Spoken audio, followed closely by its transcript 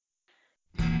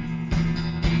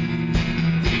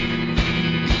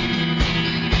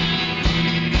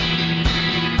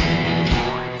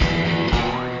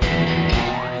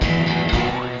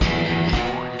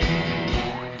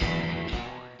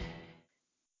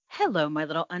Hello, my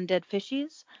little undead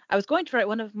fishies. I was going to write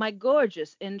one of my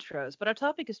gorgeous intros, but our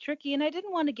topic is tricky and I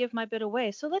didn't want to give my bit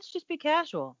away, so let's just be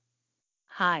casual.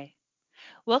 Hi.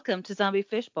 Welcome to Zombie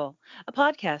Fishbowl, a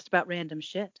podcast about random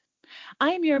shit.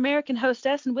 I am your American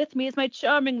hostess, and with me is my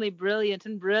charmingly brilliant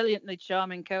and brilliantly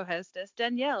charming co hostess,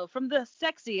 Danielle, from the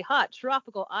sexy, hot,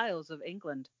 tropical Isles of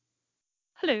England.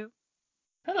 Hello.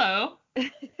 Hello.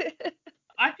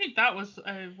 I think that was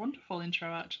a wonderful intro,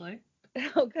 actually.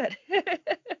 Oh, good.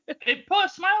 It put a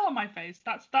smile on my face.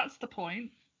 That's the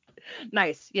point.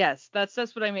 Nice. Yes, that's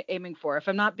what I'm aiming for. If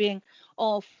I'm not being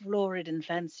all florid and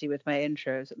fancy with my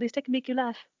intros, at least I can make you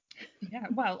laugh. Yeah,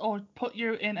 well, or put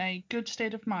you in a good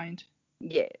state of mind.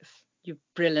 Yes, you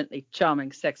brilliantly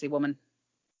charming, sexy woman.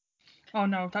 Oh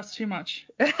no, that's too much.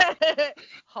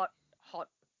 hot, hot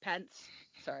pants.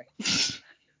 Sorry.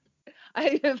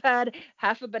 I have had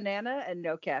half a banana and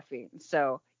no caffeine,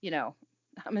 so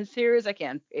I'm as here as I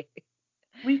can be.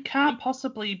 We can't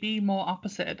possibly be more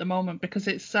opposite at the moment because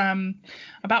it's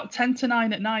about 10 to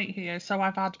 9 at night here. So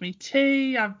I've had me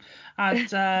tea. I've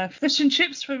had fish and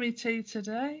chips for me tea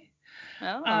today.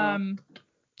 Oh. Um,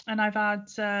 and I've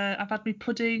had me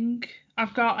pudding.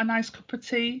 I've got a nice cup of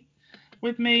tea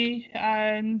with me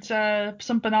and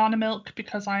some banana milk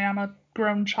because I am a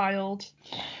grown child.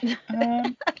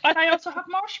 And I also have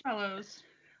marshmallows.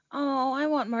 Oh, I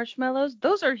want marshmallows.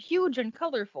 Those are huge and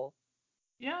colorful.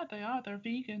 Yeah, they are. They're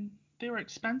vegan. They were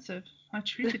expensive. I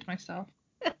treated myself.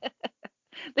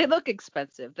 They look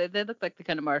expensive. They look like the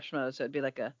kind of marshmallows that would be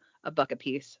like a buck a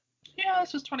piece. Yeah,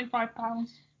 this was £25.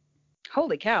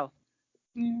 Holy cow.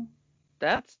 Yeah.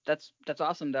 That's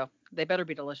awesome though. They better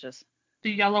be delicious.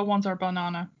 The yellow ones are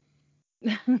banana,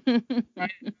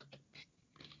 right?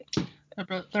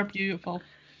 They're beautiful.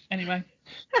 Anyway,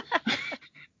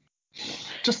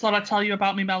 just thought I'd tell you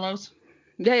about me mellows.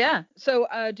 Yeah, yeah. So,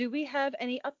 do we have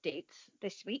any updates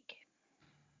this week?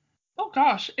 Oh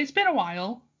gosh, it's been a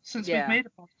while since we've Yeah. made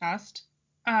a podcast.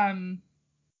 Um,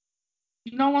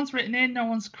 No one's written in, no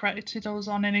one's credited us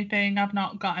on anything. I've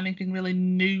not got anything really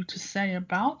new to say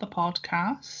about the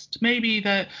podcast. Maybe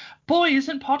that, boy,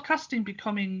 isn't podcasting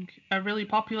becoming a really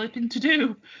popular thing to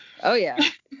do? Oh, yeah.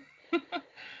 uh,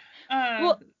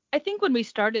 Well, I think when we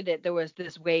started it, there was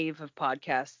this wave of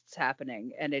podcasts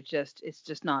happening, and it's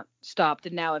just not stopped.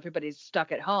 And now everybody's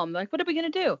stuck at home. Like, what are we gonna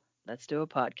do? Let's do a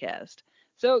podcast.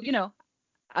 So,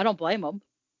 I don't blame them.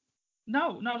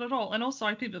 no, not at all. And also,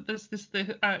 I think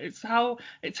that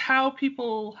it's how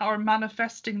people are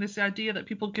manifesting this idea that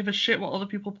people give a shit what other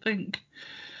people think.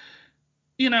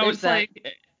 There's It's that. like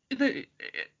the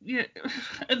yeah,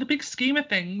 in the big scheme of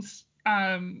things,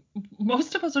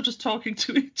 most of us are just talking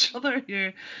to each other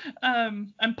here,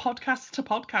 and podcast to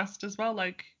podcast as well.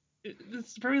 Like,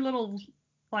 there's very little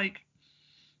like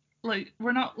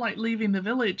we're not like leaving the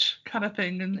village kind of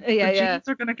thing, and the Yeah, yeah. genes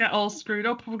are gonna get all screwed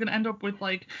up. We're gonna end up with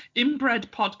like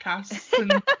inbred podcasts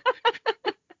and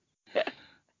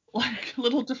like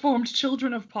little deformed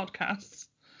children of podcasts.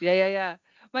 Yeah, yeah, yeah.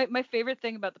 My favorite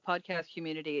thing about the podcast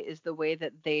community is the way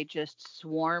that they just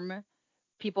swarm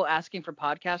people asking for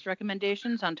podcast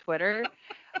recommendations on Twitter.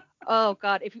 Oh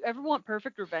God, if you ever want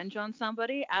perfect revenge on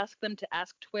somebody, ask them to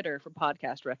ask Twitter for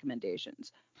podcast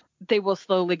recommendations. They will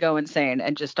slowly go insane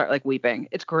and just start like weeping.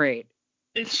 It's great.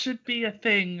 It should be a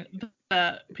thing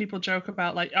that people joke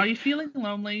about. Like, are you feeling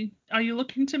lonely? Are you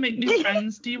looking to make new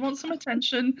friends? Do you want some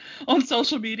attention on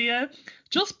social media?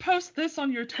 Just post this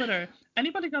on your Twitter.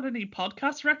 Anybody got any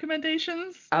podcast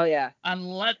recommendations? Oh yeah. And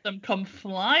let them come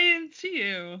flying to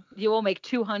you. You will make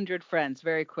 200 friends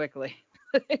very quickly.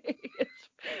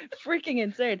 It's freaking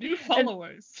insane. New And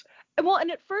followers. well, and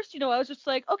at first, I was just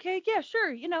like, okay, yeah,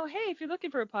 sure. Hey, if you're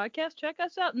looking for a podcast, check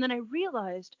us out. And then I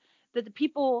realized that the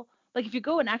people, like, if you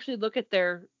go and actually look at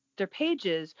their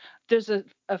pages, there's a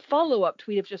follow-up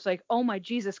tweet of just like, oh my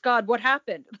Jesus God, what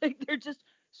happened? Like they're just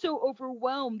so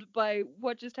overwhelmed by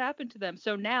what just happened to them.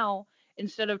 So now,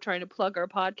 instead of trying to plug our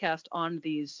podcast on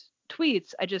these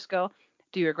tweets, I just go,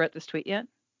 do you regret this tweet yet?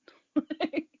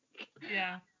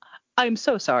 Yeah. I'm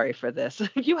so sorry for this.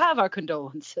 You have our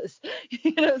condolences.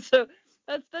 So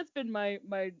that's been my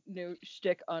new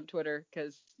shtick on Twitter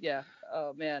because yeah,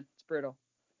 oh man, it's brutal.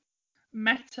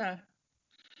 Meta.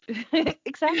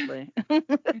 Exactly.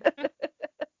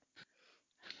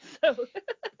 So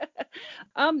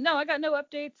no, I got no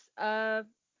updates.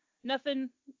 Nothing.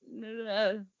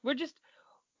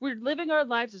 We're living our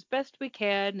lives as best we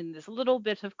can in this little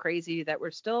bit of crazy that we're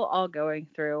still all going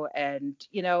through. And,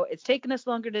 it's taken us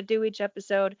longer to do each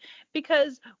episode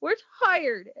because we're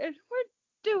tired and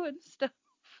we're doing stuff.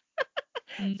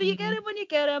 So you get Mm. them when you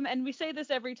get them. And we say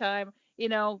this every time,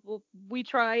 we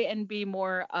try and be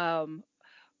more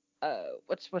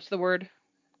what's the word?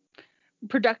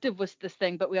 Productive with this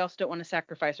thing, but we also don't want to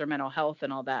sacrifice our mental health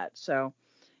and all that. So,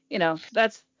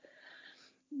 that's,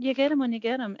 you get them when you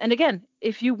get them. And again,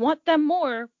 if you want them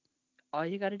more, all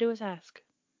you got to do is ask.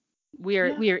 We are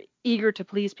Yeah. we are eager to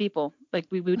please people. Like,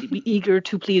 we would be eager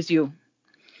to please you.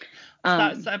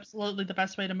 That's absolutely the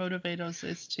best way to motivate us,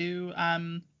 is to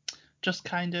just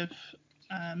kind of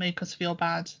make us feel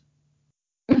bad.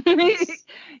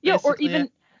 Yeah, or Basically even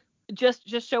it. just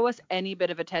show us any bit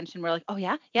of attention. We're like, oh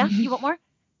yeah, you want more?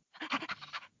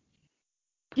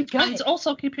 You got And it.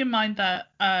 also keep in mind that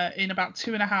in about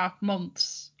 2.5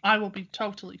 months, I will be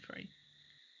totally free.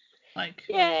 Like,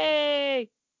 Yay!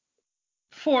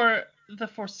 for the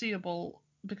foreseeable,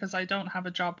 because I don't have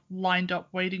a job lined up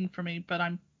waiting for me, but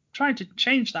I'm trying to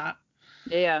change that.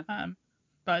 Yeah.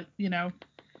 But,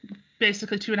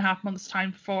 basically 2.5 months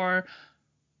time for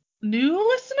new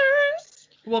listeners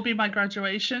will be my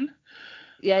graduation.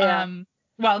 Yeah.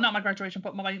 Well, not my graduation,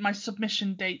 but my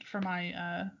submission date for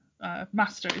my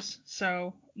master's.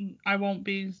 So I won't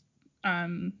be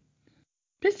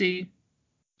busy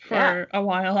Yeah. for a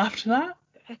while after that,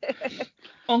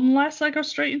 unless I go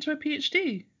straight into a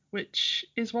PhD, which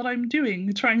is what I'm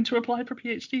doing, trying to apply for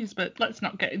PhDs. But let's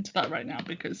not get into that right now,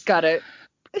 because Got it.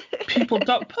 people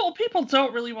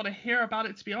don't really want to hear about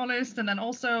it, to be honest. And then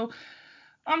also,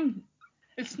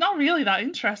 it's not really that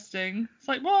interesting. It's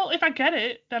like, well, if I get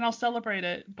it, then I'll celebrate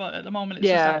it. But at the moment, it's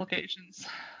just Yeah. applications.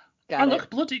 I Got it. look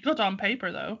bloody good on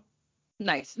paper, though.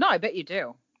 Nice. No, I bet you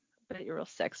do. I bet you're real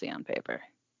sexy on paper.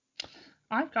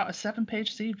 I've got a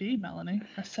 7-page CV, Melanie. A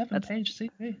That's 7-page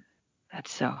CV.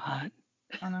 that's so hot.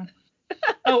 I know.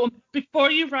 Oh,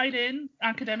 before you write in,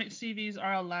 academic CVs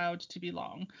are allowed to be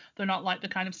long. They're not like the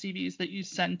kind of CVs that you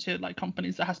send to like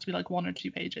companies that has to be like 1 or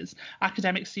 2 pages.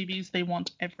 Academic CVs, they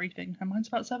want everything. And mine's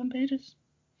about 7 pages.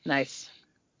 Nice.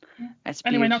 Yeah. That's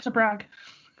Anyway, not to beautiful.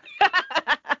 brag.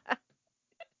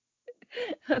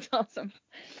 That's awesome.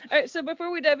 All right, so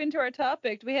before we dive into our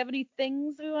topic, do we have any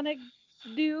things we want to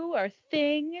do? Our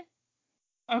thing?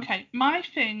 Okay, my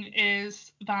thing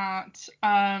is that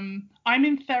I'm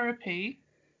in therapy,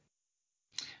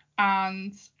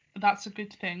 and that's a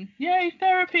good thing. Yay,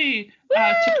 therapy!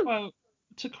 Woo!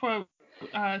 To quote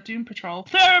Doom Patrol,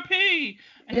 therapy.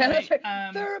 Yeah, that's Anyway,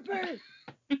 right. Therapy.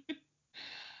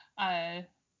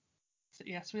 so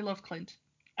yes, we love Clint,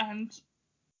 and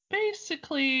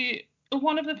basically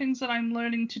one of the things that I'm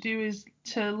learning to do is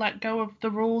to let go of the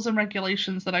rules and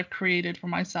regulations that I've created for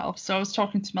myself. So I was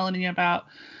talking to Melanie about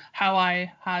how I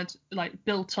had like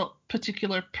built up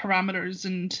particular parameters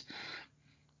and,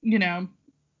 you know,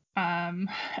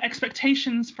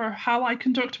 expectations for how I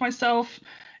conduct myself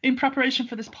in preparation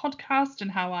for this podcast,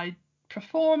 and how I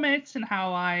perform it, and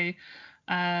how I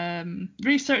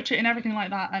research it and everything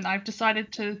like that. And I've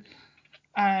decided to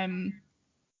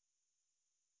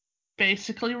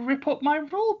basically rip up my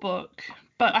rule book,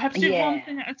 but I have to do it one Yeah.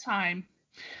 thing at a time.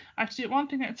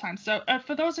 So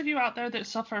for those of you out there that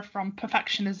suffer from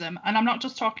perfectionism, and I'm not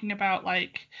just talking about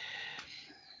like,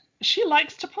 she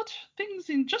likes to put things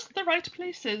in just the right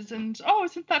places, and oh,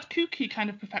 isn't that kooky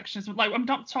kind of perfectionism? Like, I'm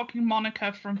not talking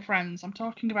Monica from Friends. I'm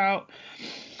talking about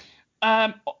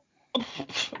um,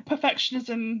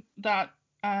 perfectionism that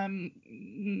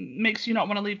makes you not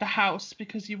want to leave the house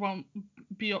because you won't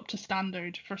be up to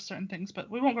standard for certain things. But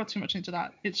we won't go too much into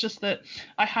that. It's just that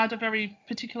I had a very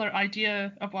particular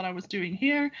idea of what I was doing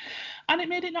here, and it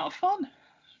made it not fun.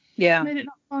 Yeah. Made it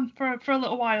not fun for a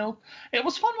little while. It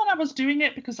was fun when I was doing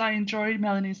it because I enjoyed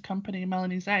Melanie's company,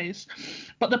 Melanie's Ace,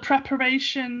 but the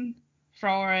preparation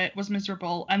for it was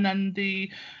miserable, and then the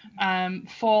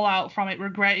fallout from it,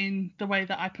 regretting the way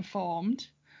that I performed,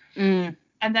 Mm.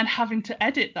 and then having to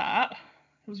edit that,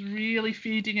 was really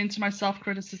feeding into my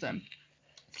self-criticism.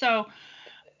 So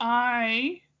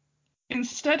I,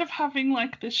 instead of having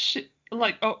like this shit,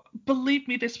 like, oh, believe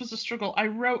me, this was a struggle. I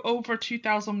wrote over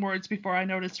 2,000 words before I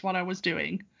noticed what I was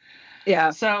doing.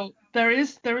 Yeah. So there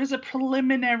is a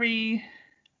preliminary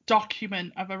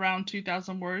document of around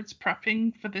 2,000 words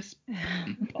prepping for this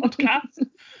podcast,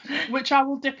 which I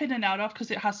will dip in and out of because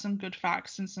it has some good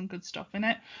facts and some good stuff in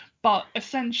it. But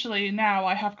essentially now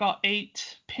I have got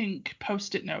 8 pink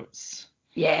post-it notes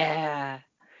Yeah.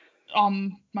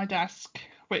 on my desk,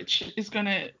 which is going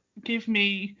to give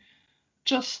me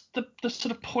just the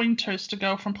sort of pointers to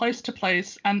go from place to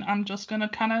place, and I'm just going to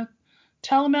kind of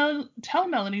tell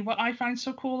Melanie what I find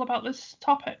so cool about this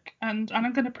topic, and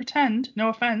I'm going to pretend, no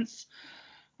offense,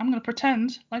 I'm going to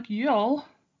pretend like y'all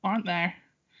aren't there.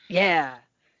 Yeah.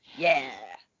 Yeah.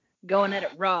 Going at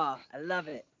it raw. I love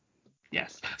it.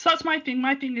 Yes. So that's my thing.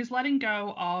 My thing is letting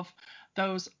go of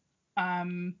those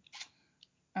um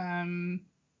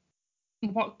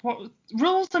what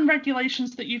rules and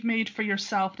regulations that you've made for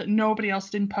yourself that nobody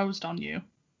else imposed on you.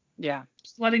 Yeah.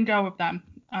 Just letting go of them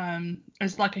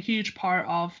is like a huge part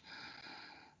of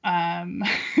um,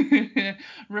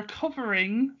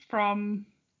 recovering from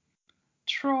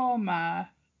trauma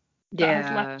that has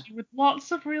Yeah. left you with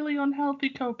lots of really unhealthy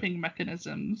coping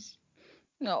mechanisms.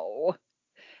 No.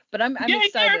 But I'm Yay,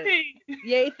 excited. therapy!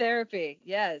 Yay, therapy.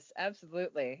 Yes,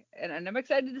 absolutely. And I'm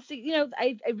excited to see,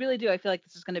 I really do. I feel like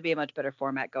this is going to be a much better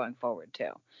format going forward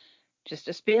too.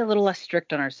 Just be a little less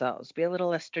strict on ourselves. Be a little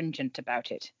less stringent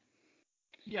about it.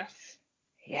 Yes.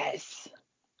 Yes.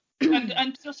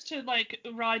 And just to like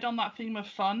ride on that theme of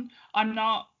fun, I'm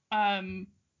not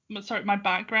sorry, my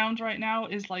background right now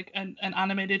is like an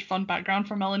animated fun background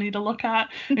for Melanie to look at.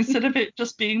 Instead of it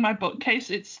just being my bookcase,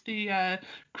 it's the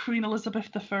Queen Elizabeth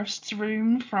I's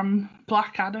room from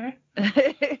Blackadder.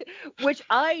 Which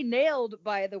I nailed,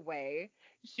 by the way.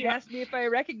 She Yeah. asked me if I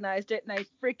recognized it, and I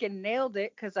freaking nailed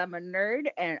it because I'm a nerd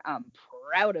and I'm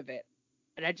proud of it.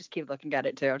 And I just keep looking at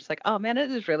it too. I'm just like, oh man, it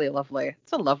is really lovely.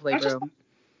 It's a lovely I just room.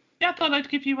 Yeah, I thought I'd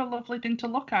give you a lovely thing to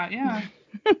look at, yeah.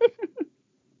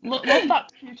 Love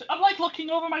that. I'm like looking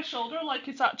over my shoulder like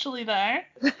it's actually there.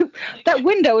 That Like,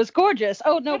 window is gorgeous.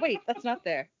 Oh no, wait, that's not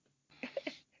there.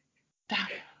 damn.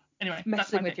 Anyway, It's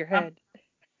that's messing my with thing. your head.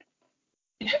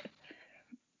 Yeah,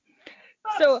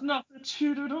 So that's not the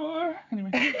Tudor door.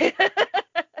 Anyway.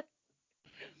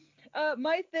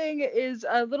 my thing is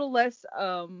a little less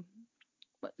I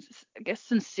guess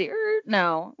sincere.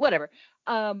 No, whatever.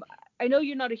 Um, I know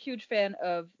you're not a huge fan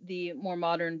of the more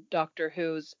modern Doctor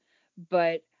Who's,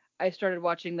 but I started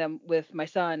watching them with my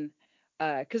son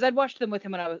because I'd watched them with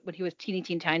him when he was teeny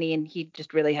tiny, and he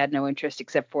just really had no interest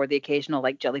except for the occasional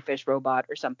like jellyfish robot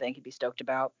or something he'd be stoked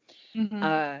about. Hmm.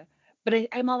 Uh, but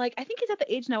I'm all like, I think he's at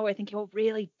the age now where I think he'll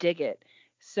really dig it.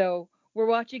 So we're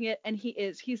watching it, and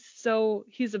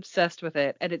he's obsessed with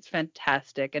it, and it's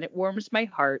fantastic, and it warms my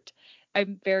heart.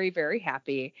 I'm very, very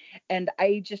happy. And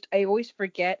I always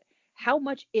forget how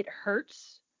much it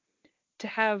hurts to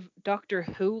have Doctor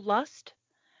Who lust.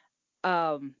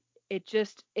 Um, it's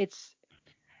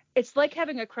like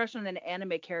having a crush on an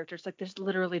anime character. It's like there's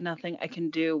literally nothing I can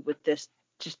do with this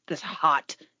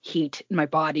hot heat in my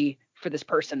body for this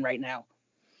person right now.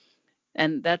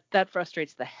 And that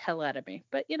frustrates the hell out of me.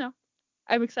 But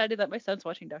I'm excited that my son's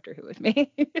watching Doctor Who with me.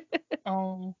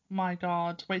 Oh my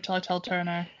God. Wait till I tell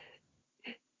Turner.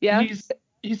 Yeah. He's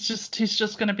he's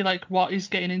just gonna be like, what? He's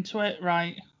getting into it?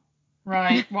 Right.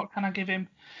 Right. What can I give him?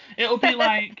 It'll be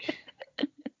like,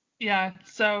 yeah.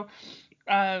 So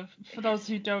for those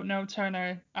who don't know,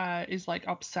 Turner is like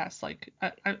obsessed. Like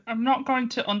I'm not going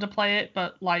to underplay it,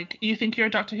 but like you think you're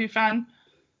a Doctor Who fan,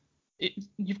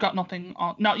 you've got nothing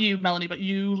on. Not you, Melanie, but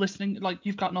you listening. Like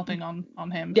you've got nothing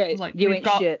on him. Yeah, Like you we've ain't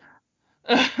got. shit.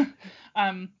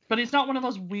 But he's not one of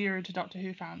those weird Doctor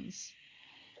Who fans.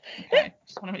 Okay,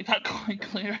 just want to make that quite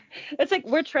clear. It's like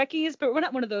we're Trekkies, but we're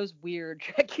not one of those weird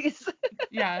Trekkies.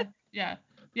 Yeah, yeah,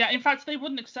 yeah. In fact, they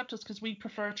wouldn't accept us because we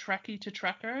prefer Trekkie to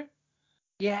Trekker.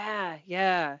 Yeah,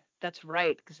 yeah. That's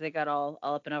right, because they got all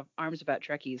up in arms about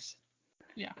Trekkies.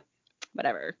 Yeah,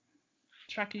 Whatever.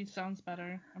 Trekkie sounds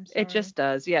better. I'm It sorry. just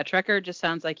does. Yeah, Trekker just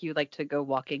sounds like you like to go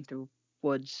walking through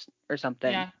woods or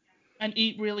something. Yeah, and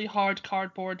eat really hard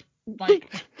cardboard like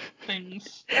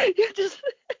things. You just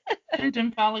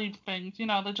Hidden Valley things.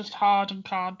 They're just hard and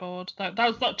cardboard. That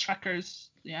Trekkers.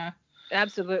 Yeah.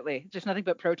 absolutely just nothing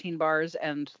but protein bars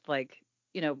and like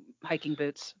hiking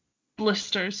boots.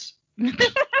 Blisters.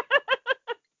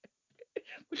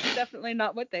 Which is definitely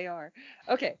not what they are.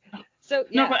 Okay, so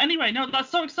No, yeah, but anyway, no, that's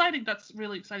so exciting. That's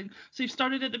really exciting. So you've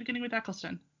started at the beginning with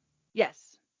Eccleston. yes.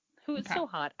 Who is Okay. so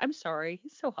hot? I'm sorry,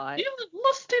 he's so hot. You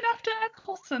lusted after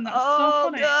Eccleston. That's so Oh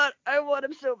funny. God, I want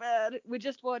him so bad. We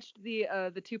just watched the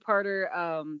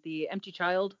two-parter, the Empty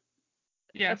Child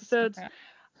Yes. episodes. Okay.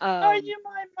 Are Um, you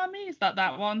my mummy? Is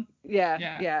that one? yeah,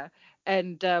 Yeah. yeah.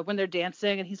 And when they're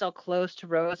dancing and he's all close to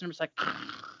Rose, and I'm just like,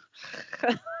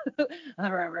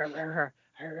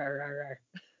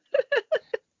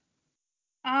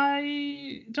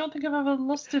 I don't think I've ever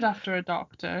lusted after a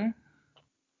doctor. If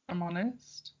I'm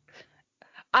honest.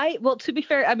 well, to be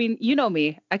fair, I mean, you know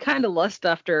me, I kind of lust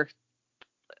after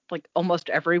like almost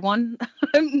everyone.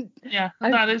 I'm, Yeah,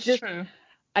 I'm that is just true.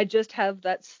 I just have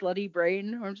that slutty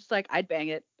brain where I'm just like, I'd bang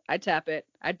it, I'd tap it,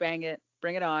 I'd bang it,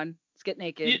 bring it on, let's get You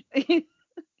naked.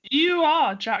 you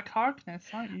are Jack Harkness,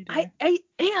 aren't you, I dear?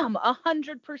 I am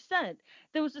 100%.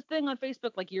 There was this thing on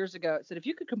Facebook like years ago. It said if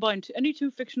you could combine any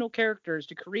two fictional characters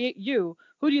to create you,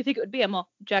 who do you think it would be? I'm all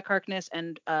Jack Harkness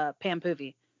and Pam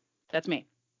Poovey. That's me.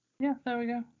 Yeah, there we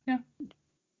go. Yeah.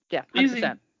 Yeah, Easy.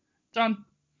 100%. Done.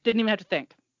 Didn't even have to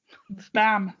think.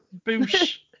 Bam.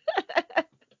 Boosh.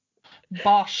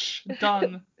 Bosh.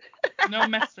 Done. No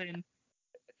messing.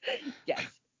 Yes.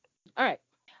 All right.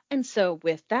 And so,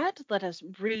 with that, let us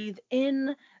breathe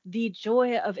in the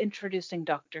joy of introducing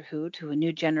Doctor Who to a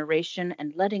new generation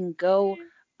and letting go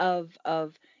of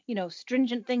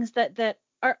stringent things that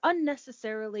are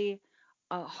unnecessarily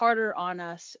harder on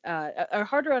us, are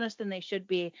harder on us than they should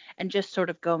be, and just sort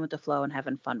of going with the flow and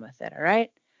having fun with it. All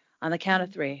right. On the count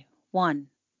of three. 1,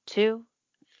 2,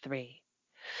 3.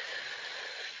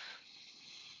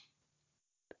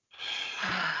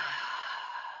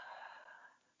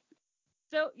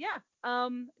 So yeah,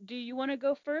 do you want to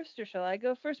go first or shall I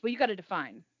go first? Well, you got to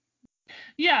define.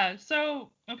 Yeah,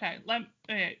 so okay.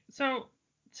 So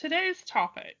today's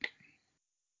topic,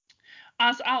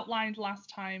 as outlined last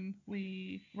time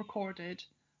we recorded,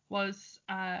 was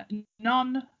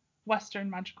non-Western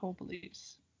magical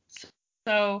beliefs.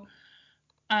 So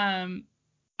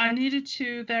I needed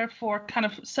to therefore kind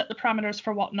of set the parameters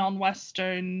for what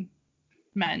non-Western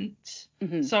meant.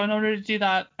 Mm-hmm. So in order to do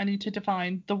that, I need to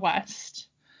define the West,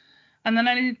 and then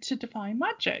I need to define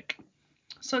magic.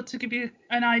 So to give you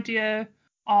an idea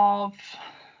of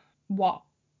what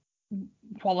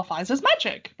qualifies as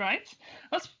magic, right?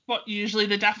 That's what usually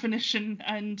the definition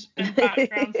and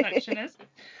background section is.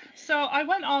 So I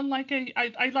went on like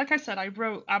like I said, I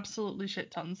wrote absolutely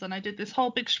shit tons, and I did this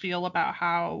whole big spiel about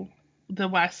how the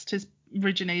West has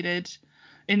originated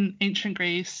in ancient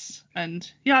Greece and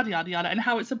yada yada yada, and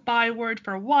how it's a byword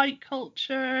for white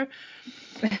culture,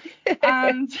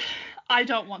 and I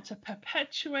don't want to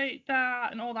perpetuate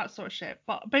that and all that sort of shit.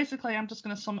 But basically, I'm just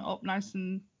going to sum it up nice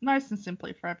and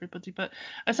simply for everybody. But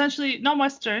essentially,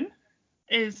 non-Western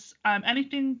is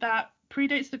anything that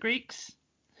predates the Greeks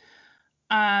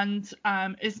and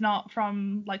is not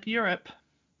from like Europe.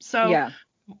 So Yeah.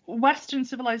 Western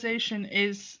civilization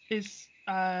is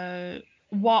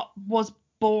what was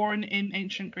born in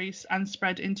ancient Greece and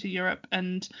spread into Europe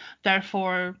and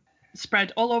therefore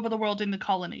spread all over the world in the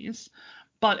colonies.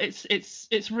 But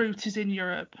its root is in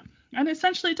Europe, and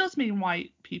essentially it does mean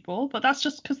white people, but that's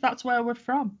just because that's where we're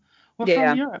from. We're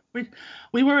from Europe.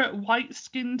 We were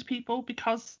white-skinned people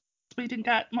because we didn't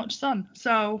get much sun.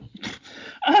 So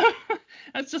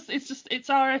it's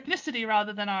our ethnicity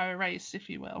rather than our race, if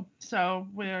you will. So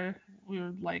we're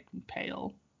like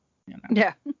pale, you know.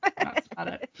 Yeah. That's about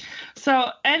it. So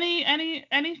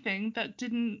anything that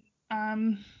didn't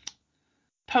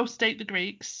post-date the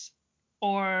Greeks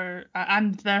or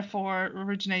and therefore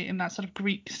originate in that sort of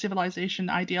Greek civilization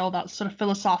ideal, that sort of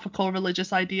philosophical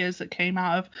religious ideas that came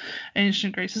out of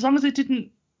ancient Greece, as long as it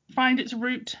didn't find its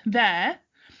root there,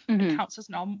 it counts as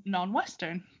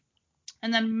non-Western.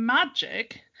 And then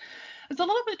magic is a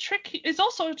little bit tricky. It's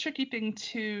also a tricky thing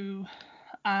to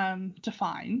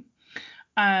define.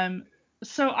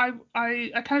 So I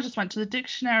kind of just went to the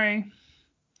dictionary.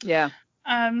 Yeah.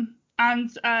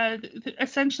 And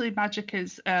essentially magic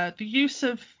is the use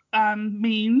of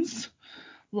means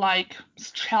like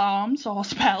charms or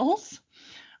spells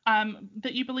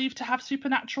that you believe to have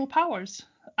supernatural powers.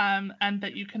 And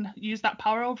that you can use that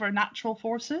power over natural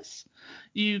forces.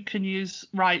 You can use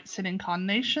rites and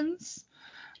incarnations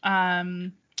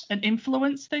and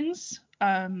influence things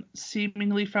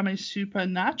seemingly from a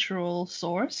supernatural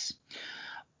source.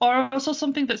 Or also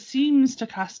something that seems to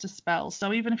cast a spell.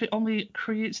 So even if it only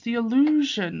creates the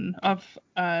illusion of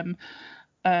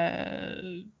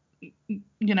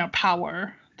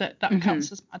power, that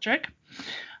counts as magic.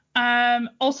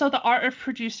 Also, the art of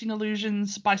producing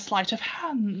illusions by sleight of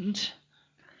hand.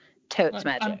 Totes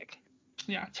magic.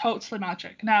 Yeah, totally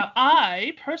magic. Now,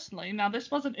 I personally,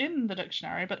 this wasn't in the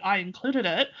dictionary, but I included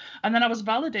it, and then I was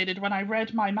validated when I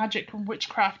read my magic and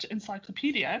witchcraft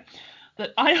encyclopedia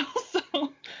that I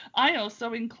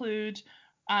also include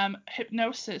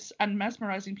hypnosis and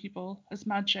mesmerizing people as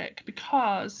magic,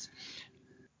 because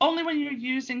only when you're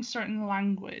using certain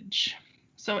language.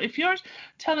 So if you're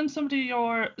telling somebody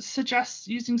you're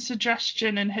using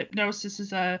suggestion and hypnosis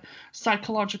as a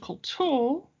psychological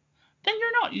tool, then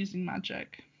you're not using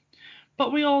magic.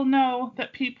 But we all know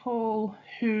that people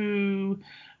who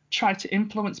try to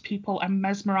influence people and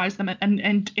mesmerize them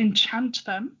and enchant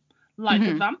them, like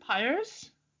the vampires,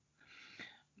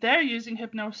 they're using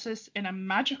hypnosis in a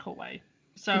magical way.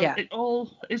 So it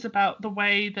all is about the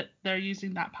way that they're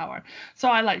using that power. So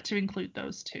I like to include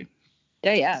those two.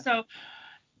 Yeah. So,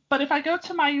 but if I go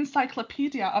to my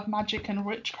encyclopedia of magic and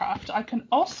witchcraft, I can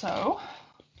also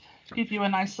give you a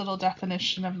nice little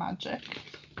definition of magic.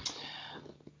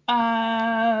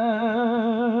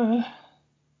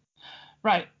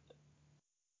 Right.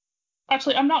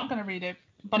 Actually, I'm not going to read it,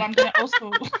 but I'm going to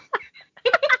also...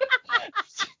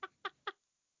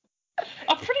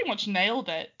 pretty much nailed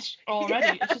it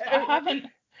already. It's just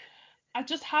I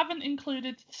just haven't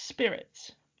included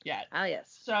spirits yet. Ah,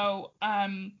 yes. So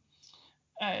the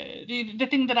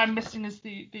thing that I'm missing is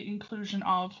the inclusion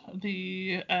of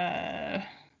the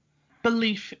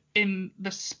belief in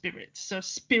the spirits. So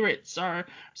spirits are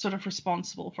sort of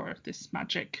responsible for this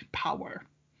magic power.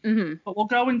 Mm-hmm. But we'll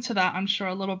go into that, I'm sure,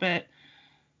 a little bit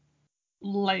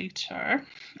later.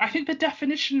 I think the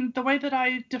definition, the way that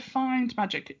I defined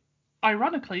magic,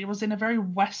 ironically, was in a very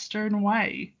Western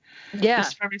way. Yeah.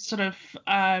 This very sort of,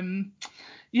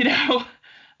 you know,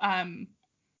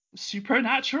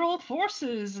 supernatural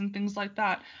forces and things like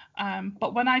that.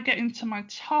 But when I get into my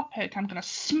topic, I'm going to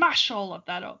smash all of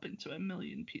that up into a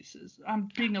million pieces. I'm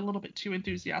being a little bit too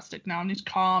enthusiastic now. I need to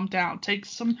calm down. Take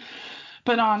some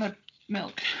banana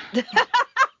milk.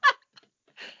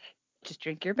 Just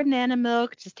drink your banana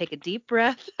milk. Just take a deep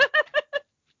breath.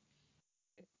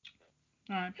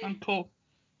 All right, I'm cool.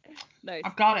 Nice.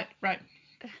 I've got it. Right.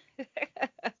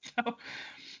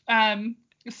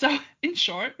 So in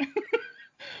short,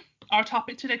 our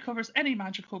topic today covers any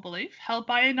magical belief held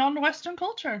by a non-Western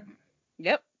culture.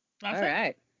 Yep. That's All it.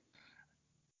 right.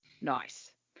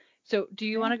 Nice. So, do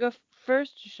you Yeah. want to go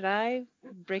first? Should I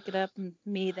break it up,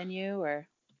 me then you, or?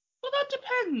 Well, that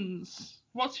depends.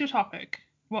 What's your topic?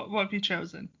 What have you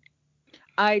chosen?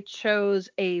 I chose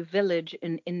a village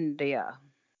in India.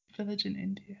 Village in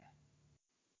India.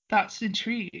 That's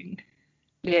intriguing.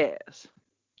 Yes.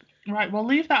 Right, we'll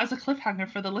leave that as a cliffhanger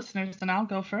for the listeners, and I'll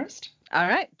go first. All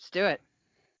right, let's do it.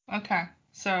 Okay,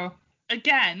 so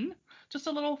again, just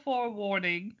a little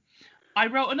forewarning. I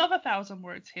wrote another 1,000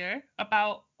 words here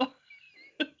about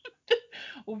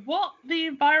what the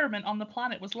environment on the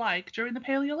planet was like during the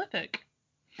Paleolithic.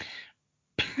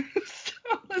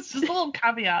 So there's just a little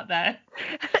caveat there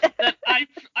that I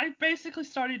basically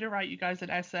started to write you guys an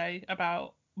essay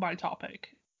about my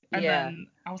topic, and Yeah. then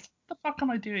I was, what the fuck am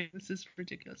I doing? This is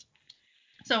ridiculous.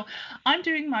 So I'm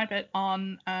doing my bit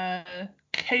on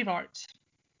cave art.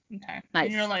 Okay. Nice.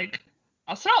 And you're like,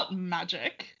 that's not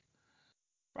magic,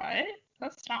 right?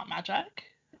 That's not magic.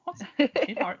 What's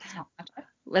cave art? It's not magic.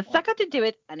 Let's not got to do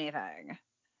it anything.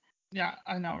 Yeah,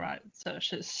 I know, right? So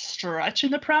she's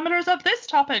stretching the parameters of this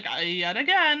topic yet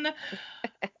again.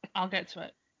 I'll get to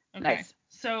it. Okay. Nice.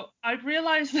 So I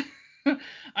realized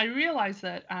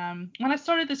that when I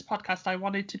started this podcast, I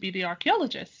wanted to be the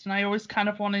archaeologist, and I always kind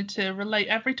of wanted to relate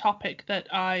every topic that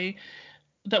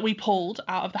we pulled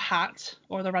out of the hat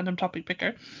or the random topic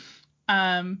picker.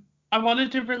 I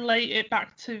wanted to relate it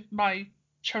back to my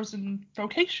chosen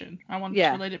vocation. I wanted to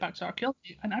relate it back to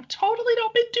archaeology, and I've totally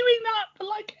not been doing that for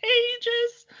like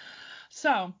ages.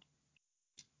 So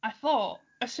I thought,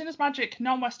 as soon as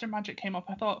non-Western magic came up,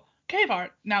 I thought, cave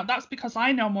art. Now that's because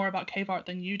I know more about cave art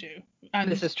than you do.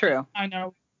 And this is true. I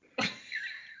know.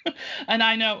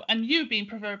 And you being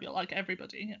proverbial like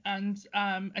everybody, and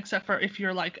except for if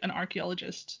you're like an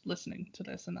archaeologist listening to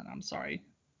this, and then I'm sorry,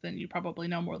 then you probably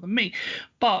know more than me.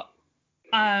 But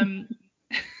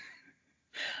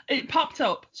it popped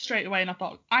up straight away, and I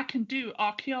thought, I can do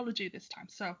archaeology this time.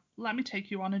 So let me take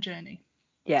you on a journey.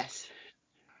 Yes.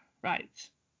 Right.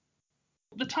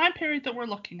 The time period that we're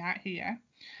looking at here,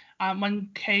 when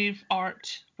cave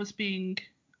art was being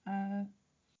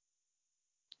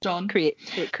done.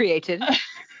 Created.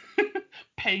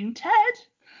 Painted.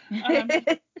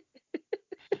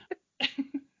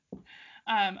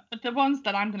 The ones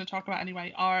that I'm going to talk about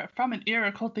anyway are from an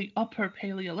era called the Upper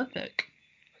Paleolithic.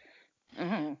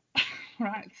 Mm-hmm.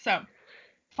 Right, so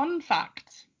fun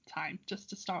fact time, just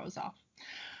to start us off.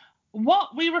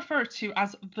 What we refer to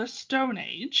as the Stone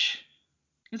Age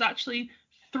is actually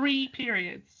 3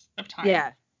 periods of time.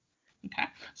 Yeah. Okay,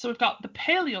 so we've got the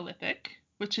Paleolithic,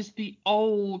 which is the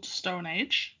old Stone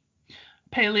Age.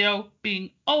 Paleo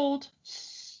being old,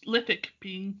 lithic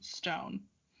being stone.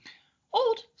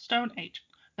 Old Stone Age.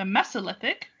 The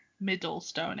Mesolithic, Middle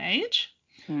Stone Age.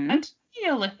 Mm-hmm. And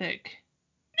Neolithic,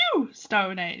 New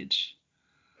Stone Age.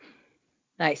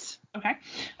 Nice. Okay.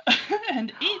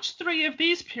 And each 3 of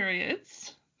these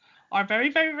periods are very,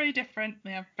 very, very different.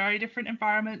 They have very different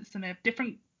environments, and they have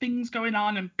different things going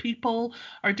on, and people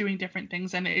are doing different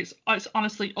things, and it's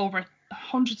honestly over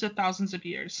hundreds of thousands of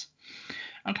years.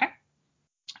 Okay.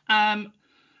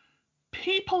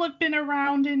 People have been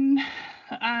around in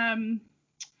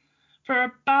for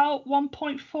about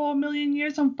 1.4 million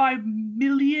years, and by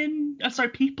million,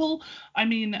 people, I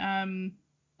mean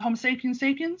Homo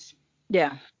sapiens.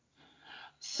 Yeah.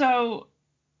 So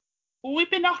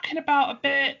we've been knocking about a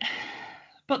bit,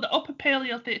 but the Upper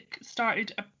Paleolithic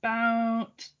started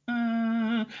about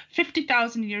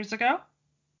 50,000 years ago.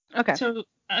 Okay. To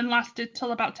and lasted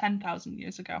till about 10,000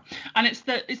 years ago. And it's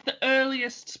the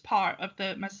earliest part of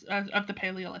the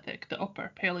Paleolithic, the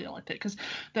Upper Paleolithic, because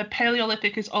the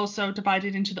Paleolithic is also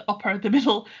divided into the upper, the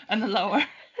middle, and the lower.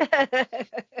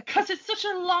 Because it's such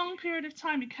a long period of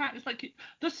time, you can't. It's like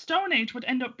the Stone Age would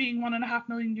end up being 1.5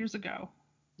 million years ago.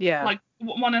 Yeah. Like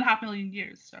 1.5 million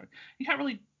years. So you can't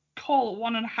really call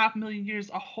 1.5 million years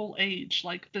a whole age.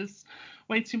 Like there's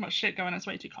way too much shit going on. It's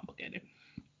way too complicated.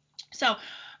 So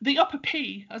the upper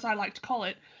P, as I like to call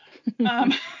it,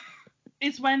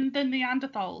 is when the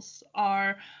Neanderthals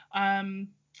are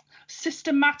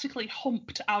systematically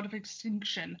humped out of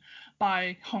extinction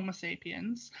by Homo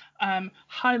sapiens.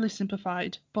 Highly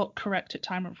simplified, but correct at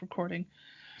time of recording.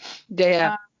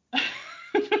 Yeah.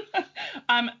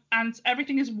 And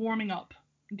everything is warming up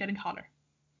and getting hotter.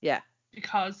 Yeah.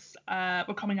 Because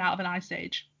we're coming out of an ice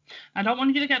age. I don't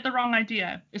want you to get the wrong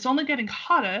idea. It's only getting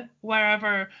hotter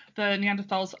wherever the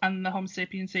Neanderthals and the Homo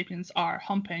sapiens are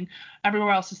humping.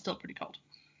 Everywhere else is still pretty cold.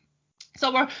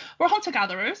 So we're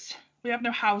hunter-gatherers. We have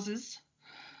no houses.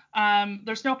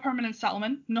 There's no permanent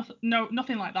settlement.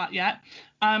 Nothing like that yet.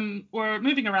 We're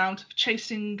moving around,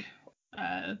 chasing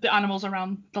the animals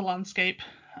around the landscape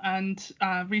and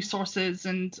resources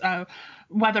and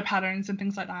weather patterns and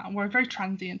things like that. And we're very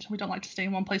transient. We don't like to stay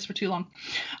in one place for too long.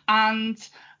 And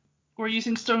we're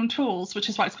using stone tools, which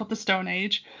is why it's called the Stone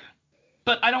Age.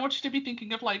 But I don't want you to be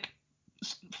thinking of like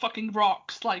fucking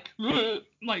rocks, like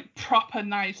proper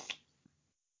nice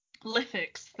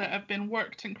lithics that have been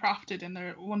worked and crafted, and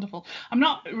they're wonderful. I'm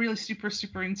not really super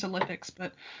into lithics,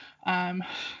 but I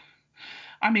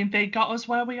mean, they got us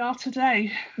where we are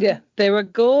today. Yeah, they were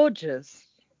gorgeous.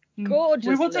 Gorgeous.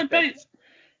 We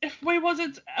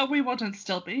wouldn't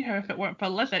still be here if it weren't for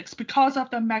lithics, because of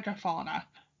the megafauna.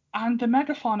 And the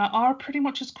megafauna are pretty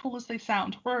much as cool as they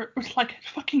sound. We're like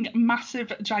fucking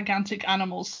massive, gigantic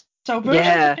animals. So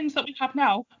versions of things that we have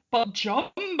now, but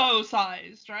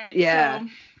jumbo-sized, right? Yeah. So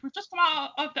we've just come out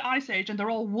of the Ice Age, and they're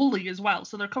all woolly as well,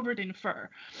 so they're covered in fur.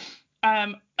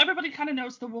 Everybody kind of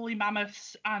knows the woolly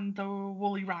mammoths and the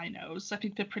woolly rhinos. I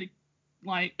think they're pretty,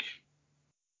 like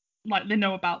they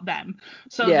know about them.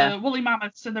 So the woolly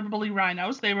mammoths and the woolly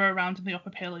rhinos, they were around in the Upper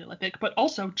Paleolithic, but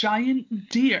also giant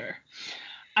deer.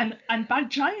 And by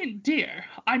giant deer,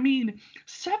 I mean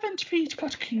 7 feet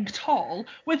fucking tall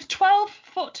with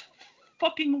 12-foot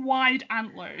fucking wide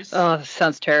antlers. Oh, that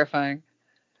sounds terrifying.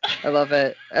 I love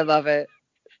it. I love it.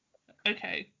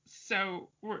 Okay, so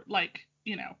we're like,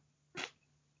 yeah,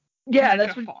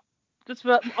 that's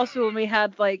what also when we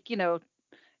had 10-foot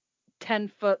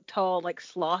tall like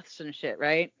sloths and shit,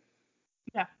 right?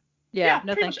 Yeah,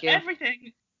 no, pretty thank much you.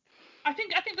 Everything. I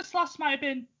think the sloths might have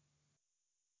been.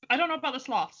 I don't know about the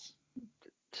sloths.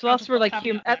 Sloths were like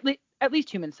at least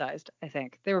human sized. I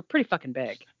think they were pretty fucking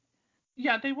big.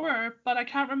 Yeah, they were, but I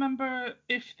can't remember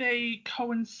if they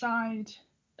coincide.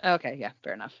 Okay, yeah,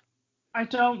 fair enough. I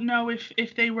don't know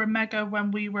if they were mega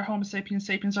when we were Homo sapiens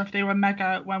sapiens, or if they were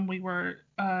mega when we were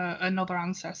another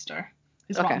ancestor,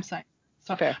 is what I'm saying.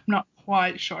 So fair. I'm not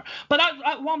quite sure. But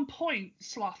at one point,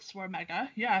 sloths were mega,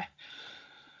 yeah.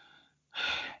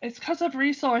 It's because of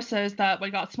resources that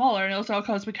we got smaller, and also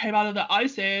because we came out of the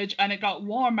Ice Age and it got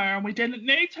warmer and we didn't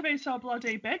need to be so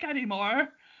bloody big anymore.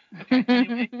 Okay,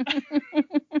 anyway.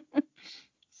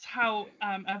 It's how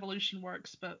evolution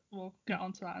works, but we'll get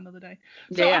onto that another day.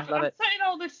 So yeah, love it.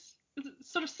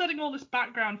 Setting all this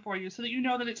background for you so that you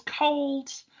know that it's cold.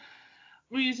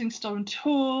 We're using stone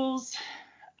tools,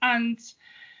 and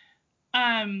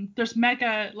there's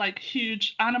mega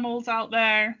huge animals out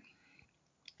there.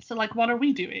 So what are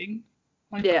we doing?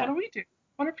 What are we doing?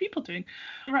 What are people doing?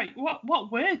 Right.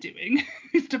 What we're doing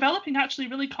is developing actually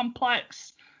really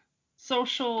complex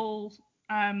social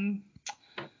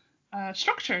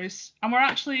structures, and we're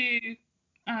actually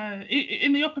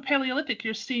in the Upper Paleolithic.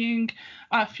 You're seeing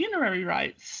funerary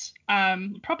rites,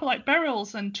 proper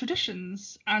burials and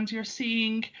traditions, and you're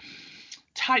seeing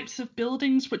types of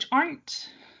buildings which aren't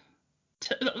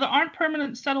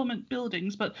permanent settlement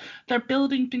buildings, but they're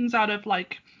building things out of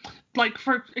like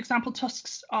for example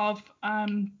tusks of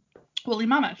woolly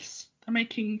mammoths. They're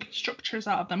making structures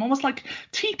out of them, almost like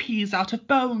teepees out of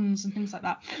bones and things like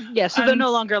that. Yeah, so they're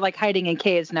no longer hiding in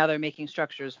caves. Now they're making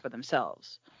structures for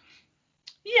themselves.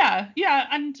 Yeah,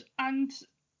 and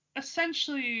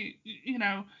essentially,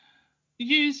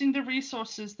 using the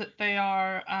resources that they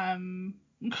are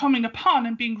coming upon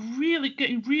and getting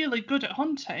really good at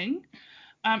hunting.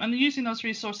 And using those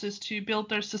resources to build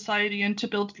their society and to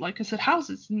build, like I said,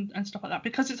 houses and stuff like that,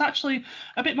 because it's actually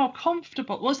a bit more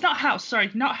comfortable. Well, it's not house,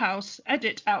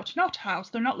 edit out, not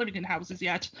house. They're not living in houses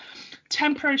yet.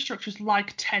 Temporary structures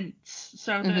like tents.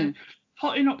 So the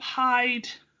putting up hide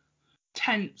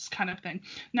tents kind of thing.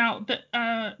 Now,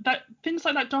 that things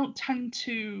like that don't tend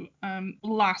to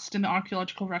last in the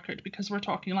archaeological record, because we're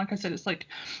talking, like I said, it's like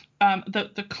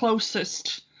the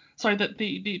closest. Sorry,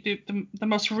 the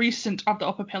most recent of the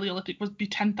Upper Paleolithic would be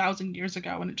 10,000 years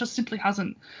ago, and it just simply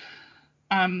hasn't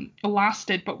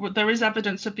lasted. But there is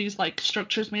evidence of these like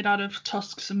structures made out of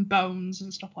tusks and bones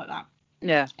and stuff like that.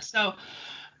 Yeah. So,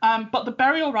 but the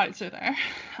burial rites are there,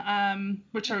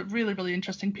 which are really, really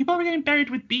interesting. People are getting buried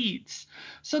with beads.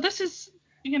 So this is,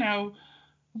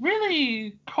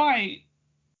 really quite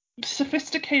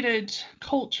sophisticated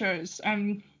cultures.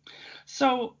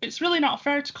 So it's really not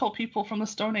fair to call people from the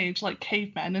Stone Age like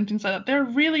cavemen and things like that. They're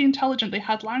really intelligent. They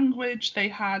had language, they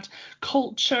had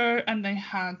culture, and they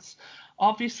had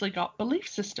obviously got belief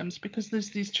systems, because there's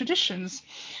these traditions.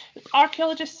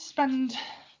 Archaeologists spend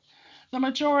the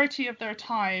majority of their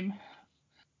time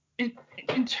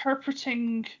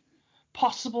interpreting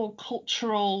possible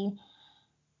cultural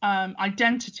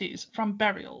identities from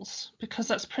burials, because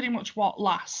that's pretty much what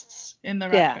lasts in the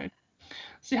record.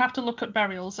 So you have to look at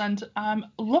burials, and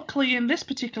luckily in this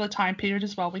particular time period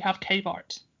as well, we have cave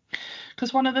art.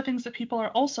 Because one of the things that people are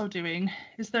also doing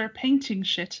is they're painting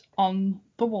shit on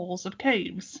the walls of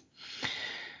caves.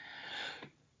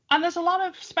 And there's a lot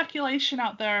of speculation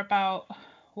out there about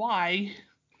why.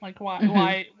 Like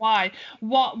why?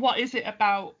 What is it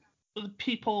about the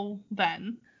people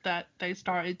then that they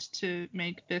started to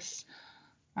make this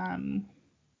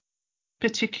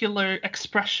particular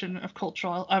expression of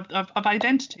cultural of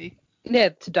identity? Yeah,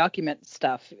 to document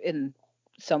stuff in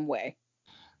some way.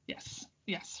 Yes.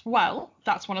 Well,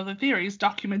 that's one of the theories,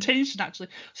 documentation, actually.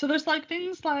 So there's like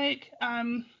things like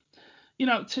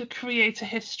to create a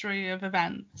history of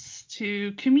events,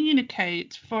 to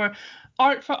communicate, for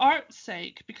art's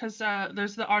sake, because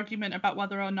there's the argument about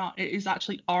whether or not it is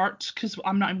actually art, because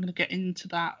I'm not even going to get into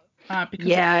that.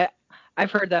 Because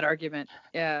I've heard that argument.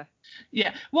 Yeah.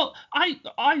 Well, I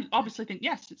obviously think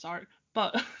yes, it's art,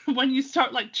 but when you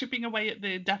start like chipping away at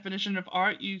the definition of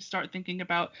art, you start thinking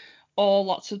about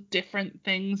lots of different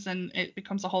things, and it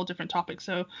becomes a whole different topic.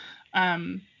 So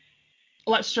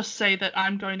let's just say that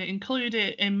I'm going to include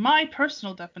it in my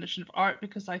personal definition of art,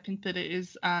 because I think that it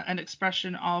is an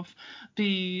expression of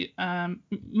the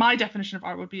my definition of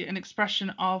art would be an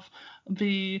expression of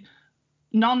the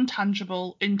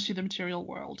non-tangible into the material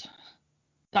world.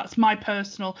 That's my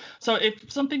personal. So if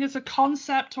something is a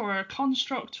concept or a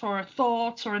construct or a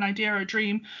thought or an idea or a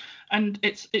dream, and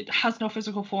it has no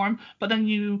physical form, but then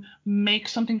you make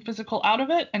something physical out of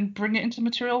it and bring it into the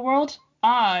material world,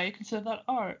 I consider that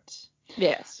art.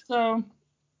 Yes. So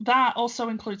that also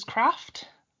includes craft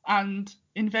and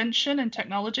invention and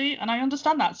technology, and I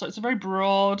understand that. So it's a very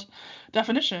broad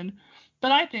definition,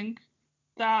 but I think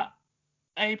that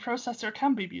a processor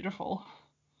can be beautiful.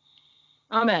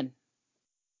 Amen.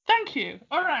 Thank you.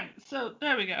 All right, so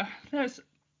there we go.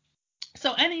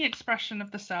 So any expression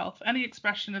of the self, any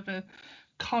expression of a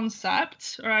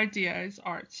concept or idea is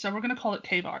art. So we're going to call it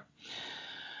cave art.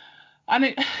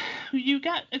 And you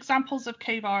get examples of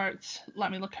cave art.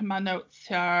 Let me look in my notes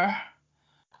here.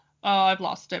 Oh, I've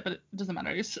lost it, but it doesn't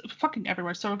matter. It's fucking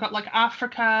everywhere. So we've got like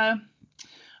Africa,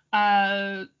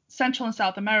 Central and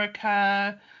South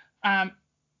America,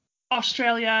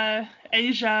 Australia,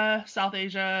 Asia, South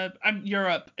Asia,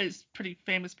 Europe is pretty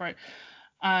famous for it.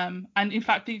 And in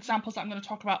fact, the examples that I'm going to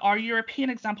talk about are European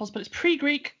examples, but it's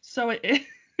pre-Greek, so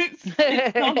it's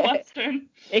non-Western.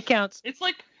 It counts. It's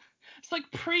like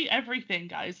pre-everything,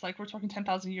 guys. Like we're talking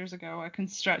 10,000 years ago. I can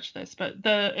stretch this, but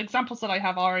the examples that I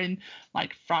have are in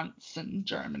like France and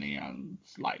Germany and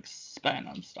like Spain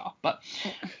and stuff. But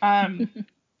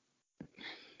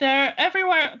they're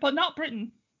everywhere, but not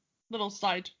Britain. Little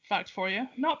side fact for you,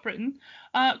 not Britain,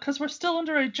 because we're still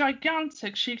under a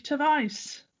gigantic sheet of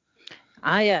ice.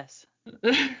 Ah, yes.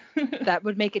 That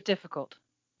would make it difficult.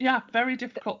 Yeah, very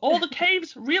difficult. All the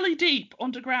caves really deep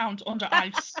underground, under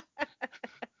ice.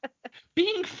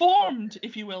 Being formed,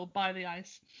 if you will, by the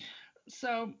ice.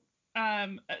 So,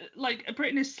 like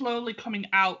Britain is slowly coming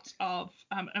out of,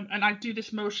 and I do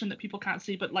this motion that people can't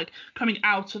see, but like coming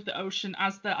out of the ocean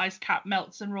as the ice cap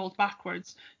melts and rolls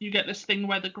backwards. You get this thing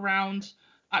where the ground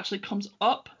actually comes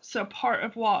up. So part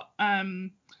of what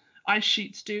ice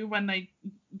sheets do when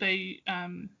they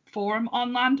form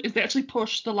on land is they actually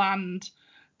push the land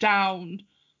down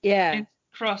in the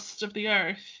crust of the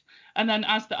earth. And then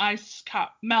as the ice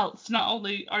cap melts, not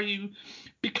only are you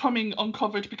becoming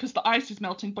uncovered because the ice is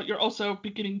melting, but you're also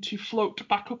beginning to float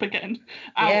back up again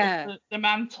out of the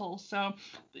mantle. So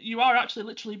you are actually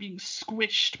literally being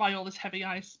squished by all this heavy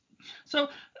ice. So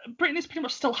Britain is pretty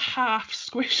much still half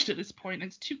squished at this point.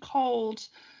 It's too cold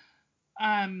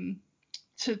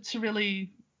to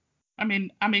really. I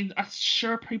mean, I'm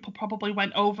sure people probably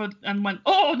went over and went,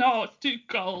 oh no, it's too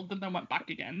cold, and then went back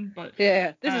again. But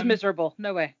Yeah, this is miserable.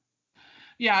 No way.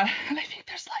 yeah, and I think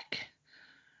there's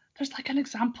like an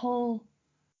example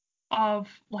of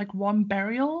like one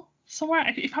burial somewhere.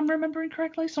 If I'm remembering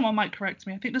correctly, someone might correct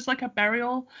me. I think there's like a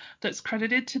burial that's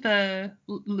credited to the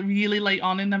really late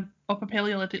on in the Upper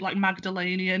Paleolithic, like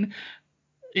Magdalenian.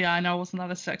 Yeah, I know, wasn't that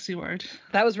a sexy word?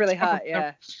 That was really hot. Probably Yeah.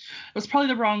 it was probably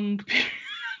the wrong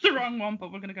the wrong one,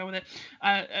 but we're gonna go with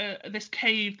it. This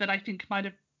cave that I think might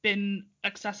have been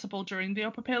accessible during the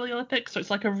Upper Paleolithic, so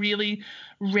it's like a really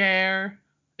rare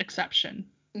exception.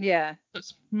 Yeah. That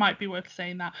might be worth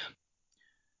saying that.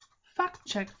 Fact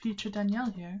check future Danielle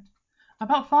here.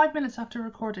 About 5 minutes after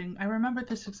recording, I remembered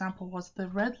this example was the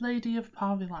Red Lady of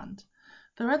Parviland.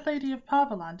 The Red Lady of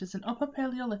Parviland is an Upper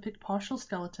Paleolithic partial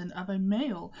skeleton of a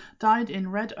male dyed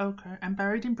in red ochre and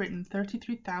buried in Britain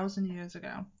 33,000 years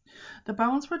ago. The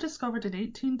bones were discovered in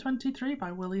 1823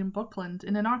 by William Buckland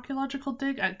in an archaeological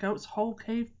dig at Goat's Hole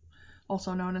Cave,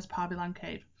 also known as Parviland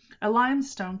Cave, a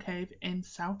limestone cave in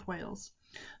South Wales.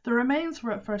 The remains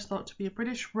were at first thought to be a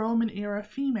British Roman-era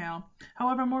female.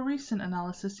 However, more recent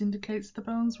analysis indicates the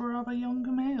bones were of a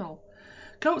young male.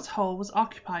 Goat's Hole was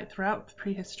occupied throughout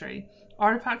prehistory.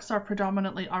 Artifacts are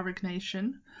predominantly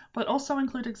Aurignacian, but also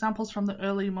include examples from the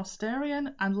early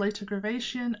Mousterian and later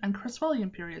Gravacian and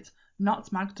Creswellian periods,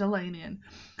 not Magdalenian.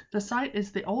 The site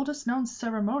is the oldest known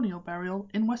ceremonial burial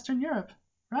in Western Europe.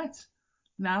 Right,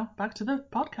 now back to the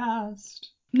podcast.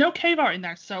 No cave art in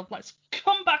there, so let's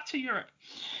come back to Europe.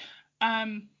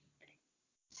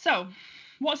 So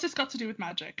what's this got to do with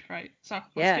magic, right? So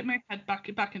let's get my head back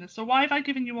in this. So why have I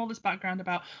given you all this background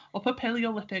about Upper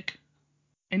Paleolithic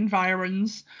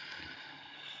environs?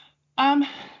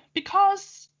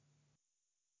 Because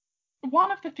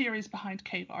one of the theories behind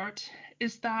cave art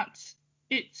is that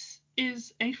it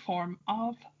is a form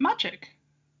of magic.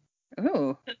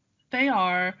 Oh.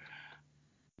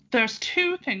 There's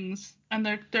two things, and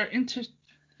they're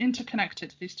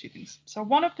interconnected, these two things. So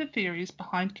one of the theories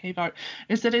behind cave art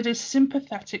is that it is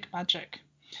sympathetic magic.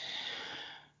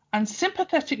 And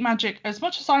sympathetic magic, as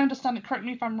much as I understand it, correct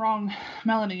me if I'm wrong,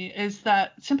 Melanie, is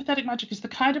that sympathetic magic is the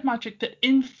kind of magic that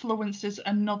influences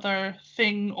another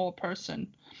thing or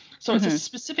person. So it's a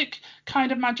specific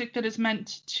kind of magic that is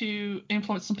meant to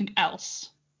influence something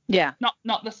else. Yeah.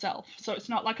 Not the self. So it's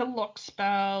not like a luck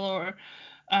spell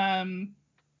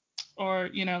or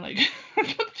you know, like I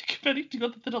can't think of anything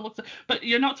other than a luck spell. But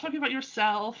you're not talking about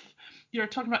yourself. You're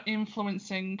talking about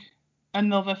influencing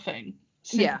another thing.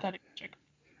 Sympathetic magic.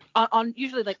 On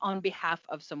usually like on behalf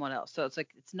of someone else. So it's like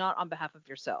it's not on behalf of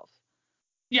yourself.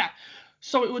 Yeah.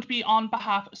 So it would be on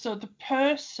behalf. So the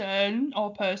person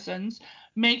or persons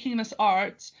making this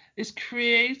art is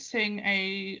creating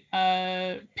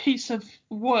a piece of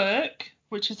work,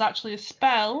 which is actually a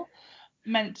spell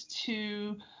meant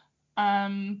to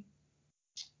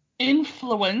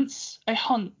influence a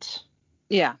hunt.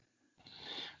 Yeah.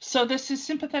 So this is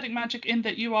sympathetic magic in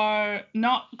that you are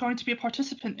not going to be a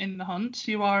participant in the hunt.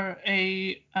 You are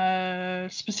a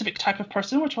specific type of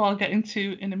person, which I'll get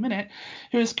into in a minute,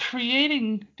 who is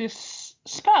creating this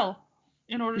spell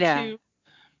in order to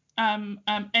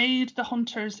aid the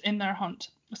hunters in their hunt.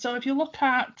 So if you look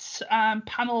at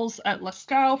panels at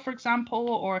Lascaux, for example,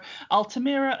 or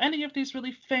Altamira, any of these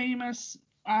really famous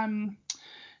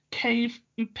cave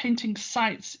painting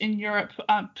sites in Europe,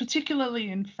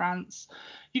 particularly in France,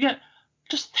 you get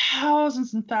just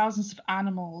thousands and thousands of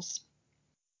animals.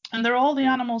 And they're all the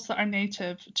animals that are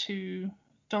native to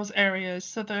those areas.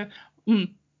 So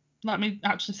let me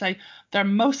actually say, they're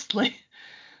mostly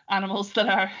animals that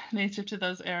are native to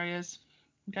those areas.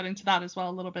 I'll get into that as well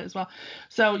a little bit as well.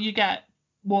 So you get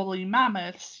woolly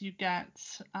mammoths, you get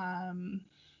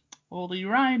woolly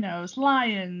rhinos,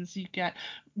 lions, you get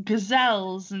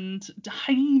gazelles and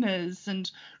hyenas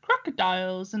and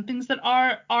crocodiles and things that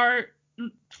are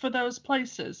for those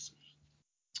places.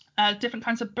 Different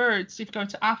kinds of birds. If you go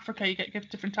to Africa, you get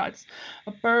different types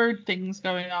of bird things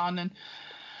going on. And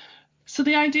so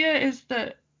the idea is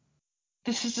that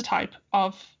this is a type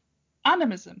of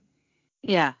animism.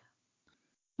 Yeah.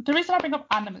 The reason I bring up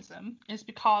animism is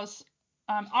because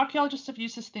archaeologists have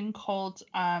used this thing called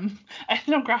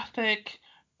ethnographic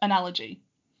analogy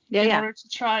in order to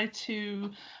try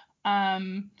to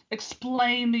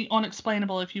explain the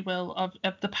unexplainable, if you will,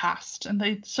 of the past. And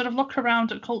they sort of look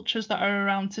around at cultures that are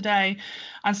around today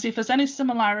and see if there's any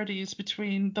similarities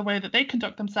between the way that they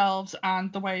conduct themselves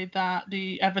and the way that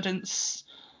the evidence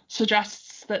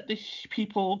suggests that the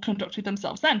people conducted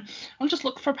themselves then, and just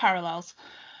look for parallels.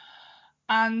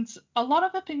 And a lot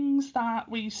of the things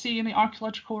that we see in the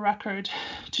archaeological record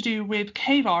to do with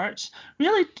cave art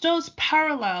really does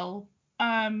parallel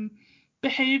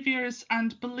behaviors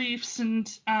and beliefs and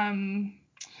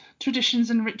traditions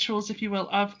and rituals, if you will,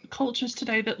 of cultures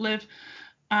today that live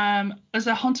as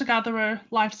a hunter-gatherer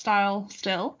lifestyle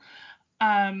still,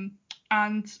 and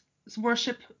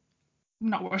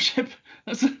not worship,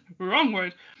 that's the wrong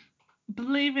word,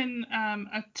 believe in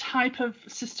a type of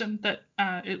system that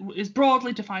it is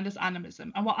broadly defined as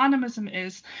animism. And what animism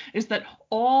is that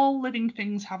all living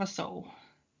things have a soul.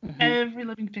 Mm-hmm. Every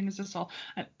living thing is a soul,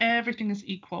 and everything is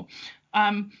equal.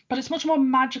 But it's much more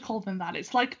magical than that.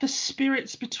 It's like the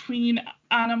spirits between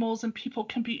animals and people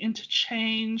can be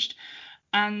interchanged,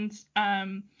 and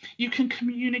you can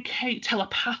communicate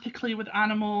telepathically with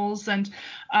animals, and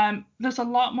there's a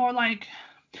lot more like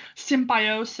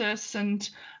symbiosis and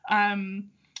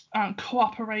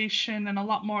cooperation, and a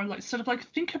lot more like sort of like,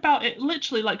 think about it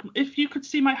literally like if you could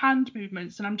see my hand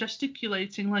movements and I'm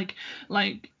gesticulating like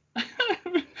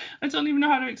I don't even know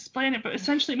how to explain it, but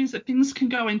essentially it means that things can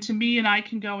go into me and I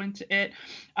can go into it.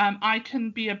 I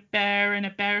can be a bear and a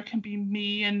bear can be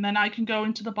me, and then I can go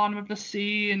into the bottom of the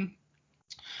sea, and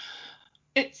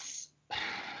it's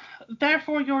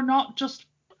therefore you're not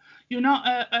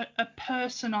a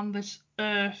person on this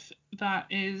earth that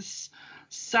is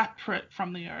separate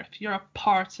from the earth. You're a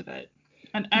part of it,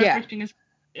 and everything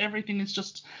is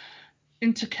just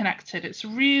interconnected. It's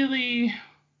really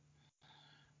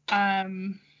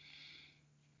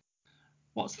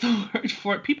what's the word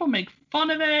for it? People make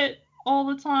fun of it all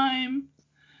the time.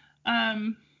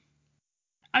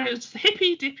 It's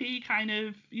hippy dippy kind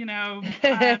of, well,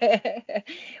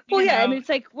 yeah, I mean, it's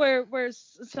like where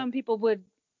some people would,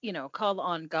 call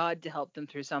on God to help them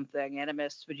through something.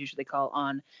 Animists would usually call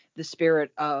on the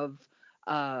spirit of,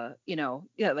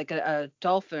 like a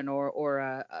dolphin or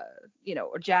a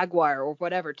or jaguar or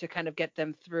whatever, to kind of get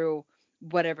them through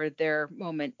whatever their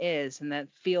moment is, and then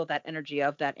feel that energy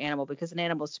of that animal, because an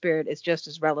animal spirit is just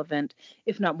as relevant,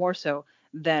 if not more so,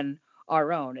 than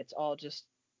our own. It's all just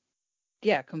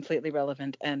completely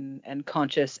relevant and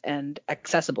conscious and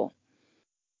accessible.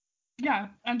 Yeah,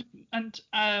 and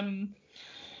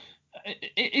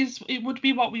it would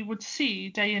be what we would see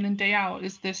day in and day out,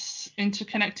 is this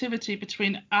interconnectivity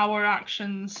between our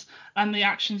actions and the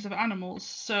actions of animals.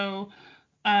 So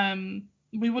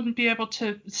we wouldn't be able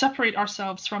to separate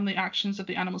ourselves from the actions of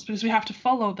the animals, because we have to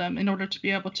follow them in order to be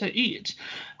able to eat.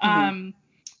 Mm-hmm.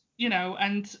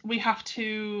 And we have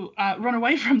to run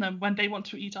away from them when they want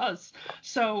to eat us.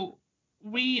 So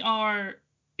we are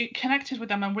connected with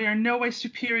them, and we are in no way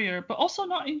superior, but also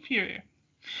not inferior.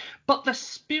 But the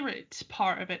spirit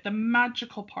part of it, the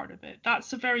magical part of it,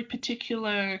 that's a very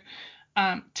particular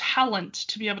talent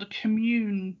to be able to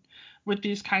commune with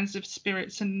these kinds of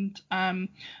spirits. And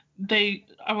they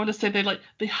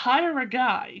hire a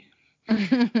guy,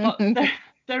 but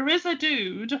there is a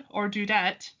dude or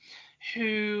dudette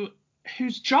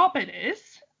whose job it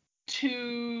is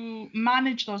to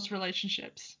manage those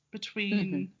relationships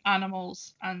between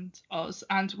animals and us,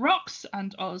 and rocks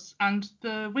and us, and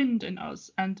the wind and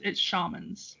us, and its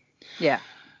shamans. Yeah.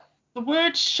 The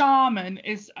word shaman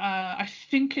is, I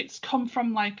think it's come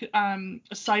from like a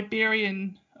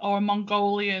Siberian or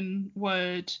Mongolian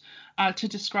word to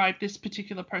describe this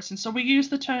particular person. So we use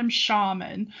the term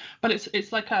shaman, but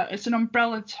it's an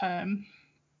umbrella term.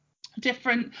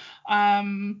 Different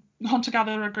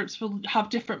hunter-gatherer groups will have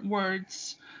different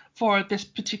words for this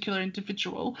particular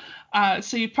individual.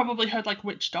 So you've probably heard like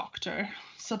witch doctor.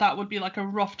 So that would be like a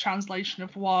rough translation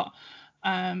of what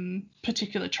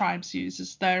particular tribes use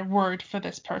as their word for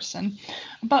this person.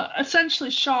 But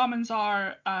essentially shamans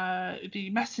are the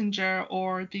messenger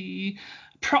or the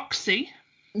proxy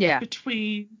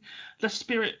between the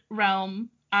spirit realm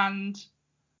and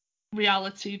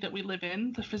reality that we live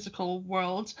in, the physical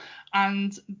world,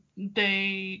 and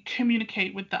they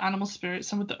communicate with the animal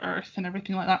spirits and with the earth and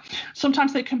everything like that.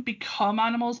 Sometimes they can become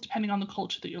animals depending on the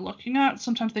culture that you're looking at.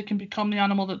 Sometimes they can become the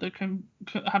animal that they're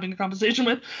having a conversation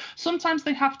with. Sometimes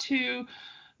they have to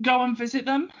go and visit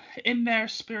them in their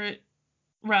spirit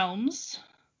realms,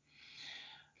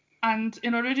 and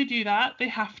in order to do that they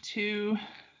have to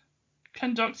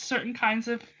conduct certain kinds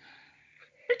of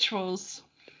rituals.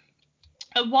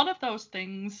 And one of those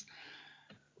things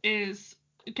is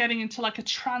getting into like a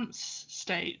trance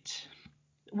state,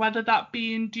 whether that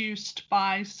be induced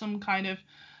by some kind of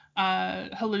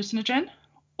hallucinogen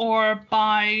or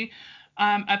by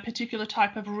a particular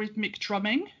type of rhythmic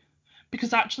drumming,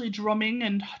 because actually drumming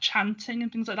and chanting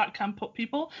and things like that can put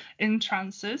people in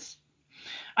trances.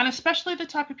 And especially the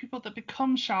type of people that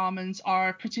become shamans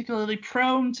are particularly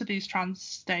prone to these trance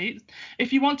states.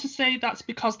 If you want to say that's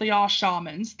because they are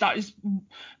shamans, that is,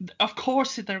 of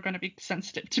course, they're going to be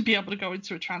sensitive to be able to go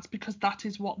into a trance because that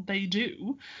is what they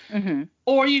do. Mm-hmm.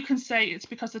 Or you can say it's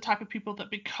because the type of people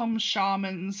that become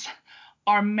shamans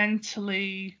are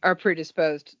mentally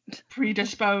predisposed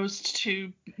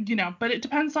to, but it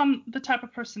depends on the type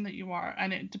of person that you are,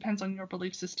 and it depends on your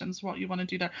belief systems, what you want to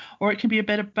do there. Or it can be a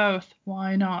bit of both.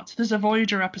 Why not? There's a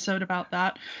Voyager episode about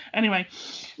that. Anyway.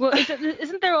 Well,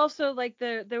 isn't there also like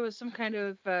there was some kind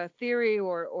of theory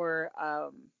or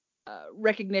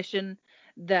recognition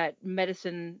that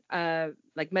medicine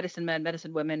like medicine men,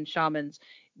 medicine women, shamans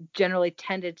generally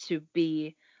tended to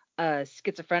be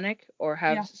schizophrenic or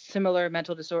have similar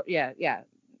mental disorder. Yeah.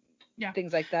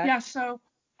 Things like that. Yeah, so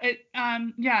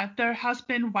there has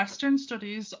been Western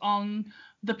studies on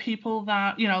the people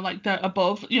that, like the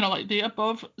above, like the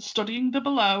above studying the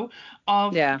below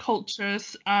of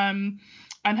cultures, and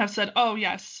have said, oh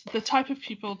yes, the type of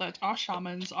people that are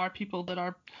shamans are people that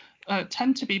are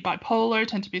tend to be bipolar,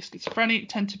 tend to be schizophrenic,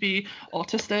 tend to be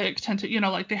autistic, tend to,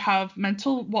 like they have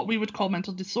what we would call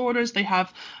mental disorders. They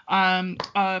have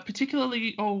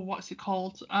particularly, what's it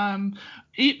called?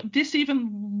 This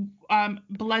even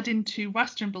bled into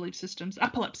Western belief systems,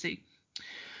 epilepsy.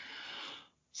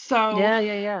 So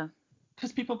yeah.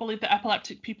 Because people believe that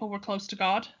epileptic people were close to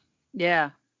God. Yeah.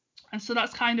 And so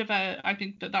that's kind of I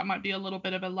think that might be a little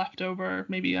bit of a leftover,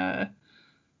 maybe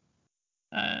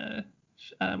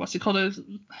what's it called, a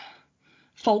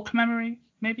folk memory,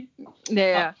 maybe.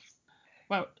 Yeah.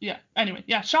 Well, yeah. Anyway,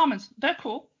 yeah, shamans, they're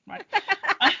cool, right?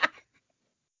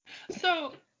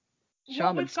 So Shamans,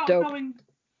 what we've got dope. going.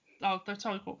 Oh, they're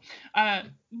totally cool.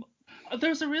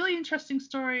 There's a really interesting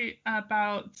story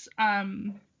about.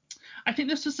 I think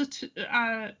this was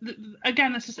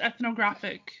again, this is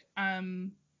ethnographic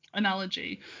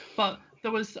analogy, but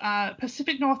there was a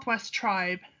Pacific Northwest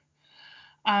tribe.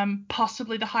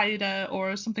 Possibly the Haida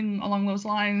or something along those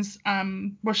lines,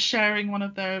 was sharing one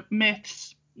of their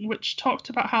myths, which talked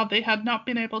about how they had not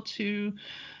been able to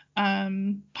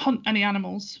hunt any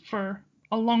animals for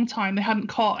a long time. They hadn't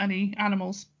caught any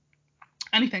animals,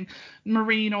 anything,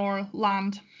 marine or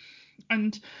land.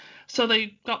 And so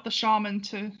they got the shaman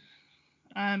to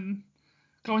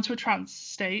go into a trance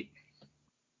state.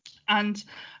 And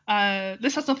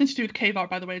this has nothing to do with cave art,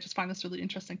 by the way. I just find this really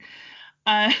interesting.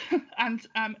 And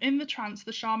in the trance,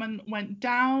 the shaman went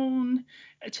down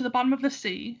to the bottom of the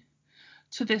sea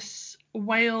to this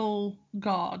whale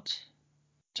god,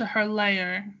 to her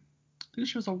lair. I think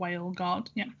she was a whale god,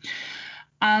 yeah.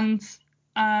 And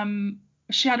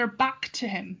she had her back to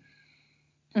him.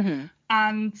 Mm-hmm.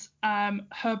 And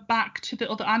her back to the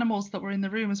other animals that were in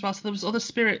the room as well. So there was other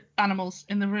spirit animals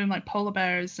in the room, like polar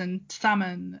bears and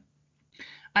salmon.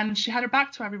 And she had her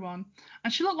back to everyone,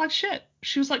 and she looked like shit.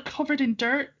 She was like covered in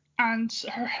dirt, and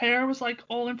her hair was like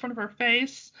all in front of her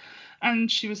face, and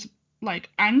she was like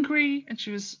angry, and she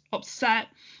was upset.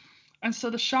 And so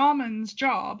the shaman's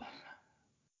job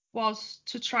was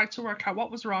to try to work out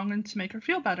what was wrong and to make her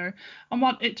feel better. And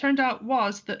what it turned out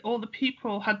was that all the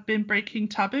people had been breaking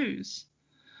taboos.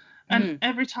 And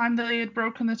every time they had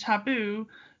broken the taboo,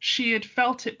 she had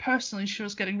felt it personally. She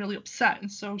was getting really upset. And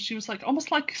so she was like,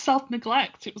 almost like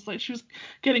self-neglect. It was like she was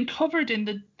getting covered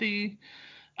in the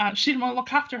she didn't want to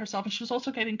look after herself. And she was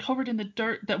also getting covered in the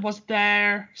dirt that was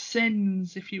their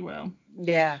sins, if you will.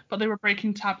 Yeah. But they were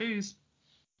breaking taboos.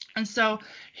 And so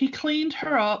he cleaned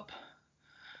her up,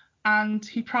 and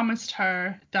he promised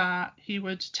her that he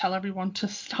would tell everyone to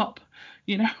stop,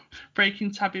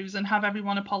 breaking taboos, and have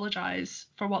everyone apologize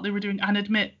for what they were doing and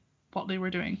admit what they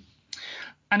were doing.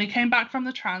 And he came back from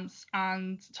the trance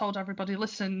and told everybody,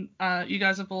 listen, you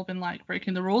guys have all been like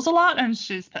breaking the rules a lot, and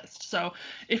she's pissed. So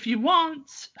if you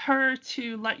want her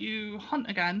to let you hunt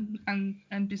again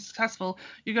and be successful,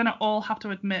 you're going to all have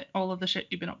to admit all of the shit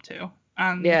you've been up to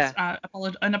and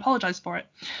apologize for it.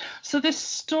 So this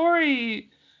story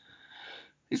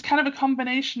is kind of a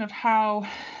combination of how,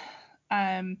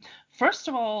 first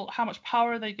of all, how much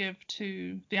power they give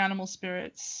to the animal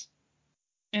spirits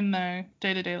in their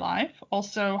day-to-day life,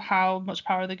 also how much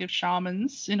power they give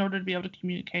shamans in order to be able to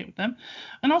communicate with them,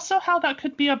 and also how that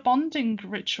could be a bonding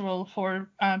ritual for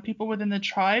people within the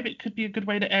tribe. It could be a good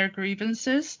way to air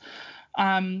grievances,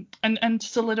 and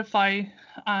solidify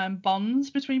bonds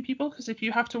between people, because if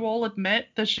you have to all admit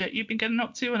the shit you've been getting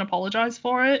up to and apologize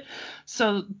for it,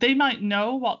 so they might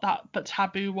know what that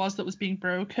taboo was that was being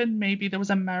broken. Maybe there was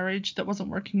a marriage that wasn't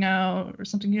working out or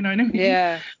something, you know what I mean?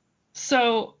 Yeah.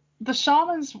 So the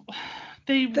shamans,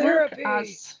 they work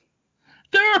as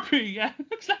Therapy, yeah,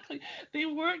 exactly. They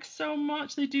work so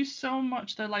much, they do so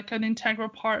much. They're like an integral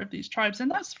part of these tribes,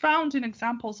 and that's found in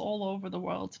examples all over the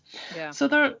world. Yeah.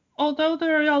 So although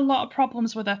there are a lot of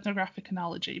problems with ethnographic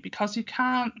analogy, because you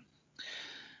can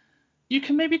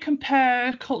maybe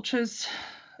compare cultures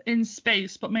in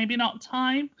space, but maybe not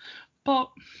time. But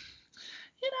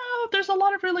there's a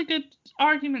lot of really good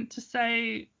argument to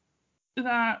say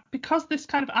that because this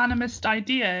kind of animist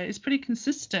idea is pretty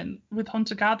consistent with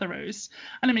hunter-gatherers,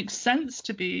 and it makes sense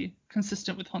to be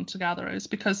consistent with hunter-gatherers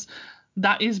because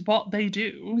that is what they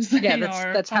do. They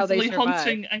are that's how they constantly survive.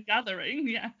 hunting and gathering.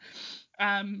 Yeah.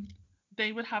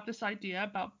 They would have this idea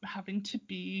about having to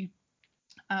be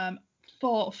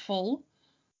thoughtful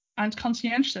and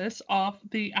conscientious of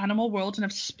the animal world and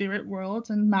of spirit world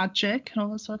and magic and all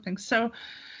those sort of things. So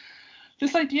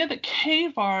this idea that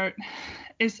cave art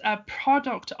is a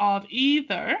product of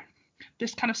either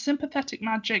this kind of sympathetic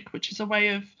magic, which is a way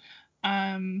of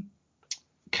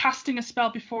casting a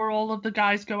spell before all of the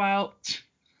guys go out,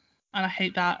 and I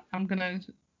hate that. I'm gonna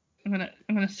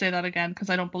say that again because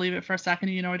I don't believe it for a second.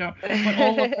 I don't.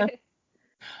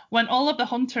 When all of the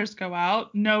hunters go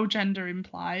out, no gender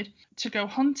implied, to go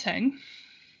hunting,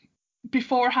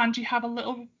 beforehand you have a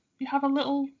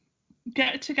little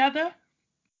get together.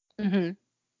 Mm-hmm.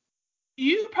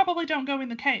 You probably don't go in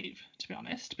the cave, to be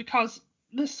honest, because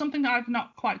there's something that I've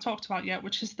not quite talked about yet,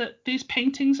 which is that these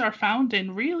paintings are found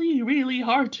in really, really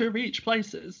hard to reach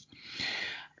places.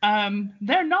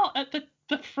 They're not at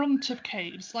the front of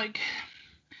caves. Like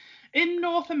in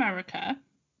North America,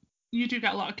 you do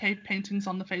get a lot of cave paintings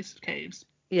on the face of caves.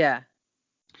 Yeah.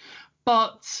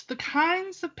 But the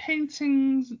kinds of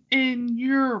paintings in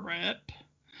Europe,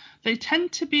 they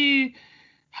tend to be,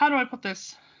 how do I put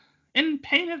this? In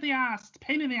pain in the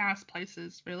ass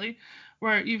places, really,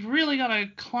 where you've really got to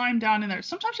climb down in there.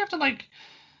 Sometimes you have to like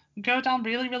go down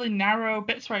really, really narrow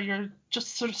bits where you're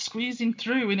just sort of squeezing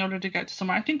through in order to get to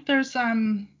somewhere. I think there's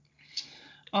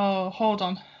oh, hold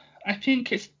on. I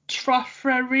think it's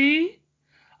Trafrarie.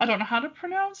 I don't know how to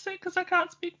pronounce it because I can't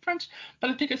speak French, but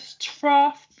I think it's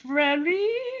Trafrarie.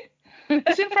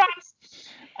 It's in France.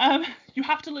 You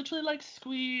have to literally like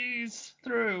squeeze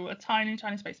through a tiny,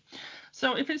 tiny space.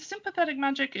 So if it's sympathetic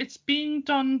magic, it's being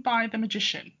done by the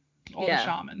magician or the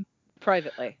shaman.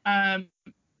 Privately.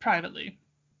 Privately.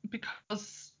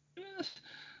 Because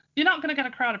you're not going to get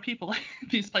a crowd of people in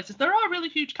these places. There are really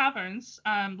huge caverns.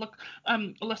 Look,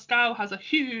 Lascaux has a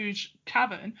huge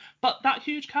cavern, but that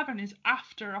huge cavern is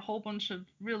after a whole bunch of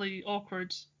really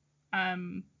awkward,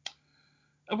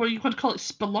 well, you could call it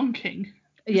spelunking.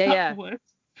 Yeah. The word?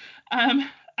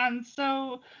 And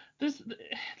so there's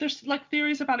like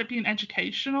theories about it being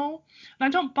educational, and I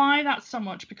don't buy that so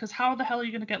much because how the hell are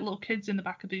you going to get little kids in the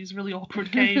back of these really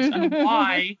awkward caves, and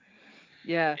why?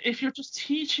 Yeah. If you're just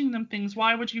teaching them things,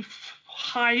 why would you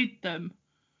hide them?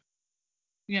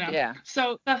 Yeah.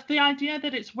 So that's the idea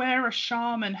that it's where a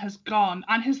shaman has gone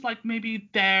and his like maybe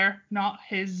there, not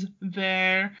his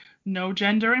there, no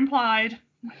gender implied.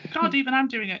 God, even I'm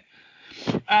doing it.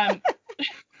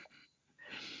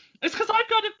 It's because I've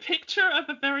got a picture of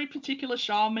a very particular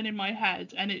shaman in my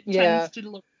head, and it tends to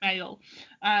look male.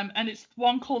 And it's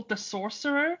one called the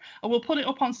Sorcerer. I will put it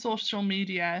up on social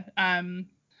media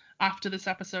after this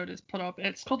episode is put up.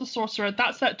 It's called the Sorcerer.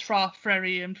 That's at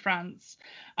Trafrarie in France,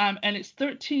 and it's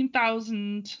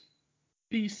 13,000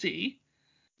 BC.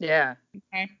 Yeah.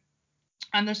 Okay.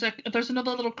 And there's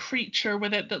another little creature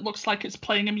with it that looks like it's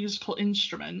playing a musical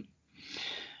instrument,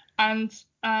 and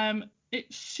it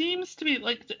seems to be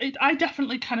like I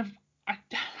definitely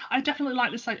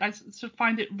like this. I sort of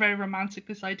find it very romantic,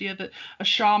 this idea that a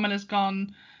shaman has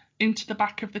gone into the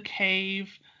back of the cave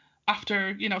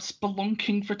after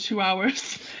spelunking for 2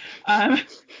 hours,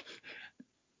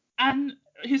 and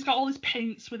he's got all his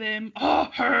paints with him. Oh,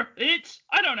 her, it,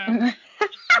 I don't know,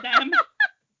 them.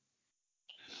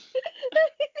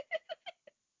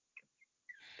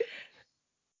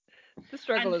 The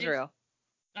struggle is real.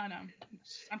 I know.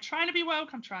 I'm trying to be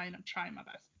woke. I'm trying my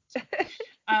best.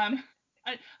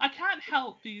 I can't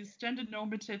help these gender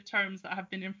normative terms that have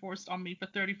been enforced on me for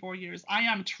 34 years. I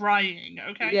am trying,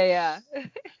 okay? Yeah.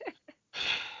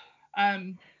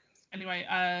 Anyway,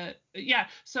 yeah.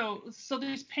 So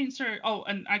these paints are. Oh,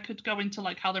 and I could go into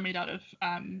like how they're made out of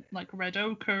like red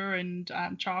ochre and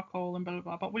charcoal and blah blah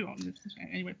blah, but we won't.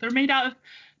 Anyway, they're made out of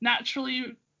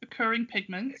naturally occurring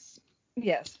pigments.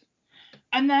 Yes.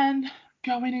 And then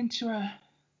going into a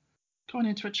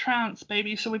trance,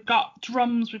 baby. So we've got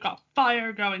drums, we've got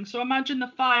fire going. So imagine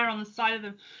the fire on the side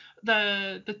of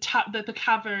the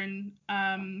cavern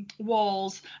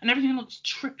walls, and everything looks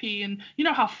trippy, and you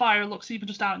know how fire looks even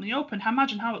just out in the open.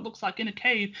 Imagine how it looks like in a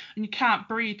cave, and you can't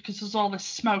breathe because there's all this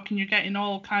smoke, and you're getting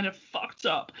all kind of fucked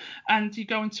up, and you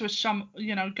go into a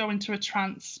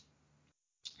trance,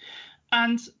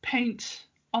 and paint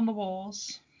on the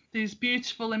walls these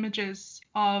beautiful images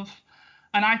of,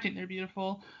 and I think they're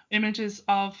beautiful images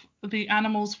of the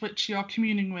animals which you're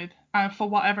communing with, for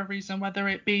whatever reason, whether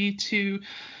it be to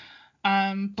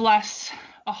bless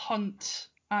a hunt,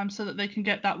 so that they can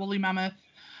get that woolly mammoth,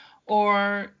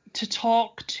 or to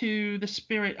talk to the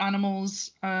spirit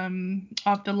animals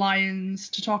of the lions,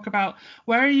 to talk about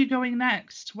where are you going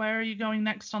next? Where are you going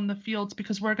next on the fields?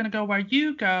 Because we're going to go where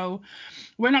you go.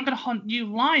 We're not going to hunt you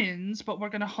lions, but we're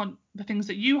going to hunt the things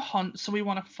that you hunt, so we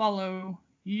want to follow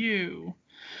you.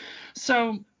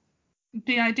 So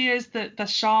the idea is that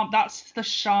that's the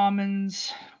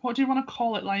shaman's, what do you want to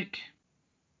call it, like,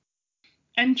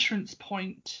 entrance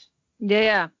point.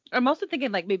 Yeah. I'm also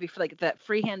thinking like maybe for like that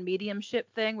freehand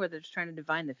mediumship thing where they're just trying to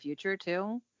divine the future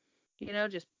too.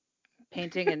 Just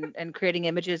painting and creating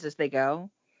images as they go.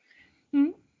 Hmm?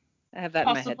 I have that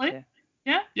Possibly. in my head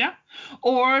too. Yeah.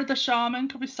 Or the shaman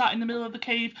could be sat in the middle of the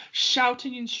cave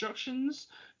shouting instructions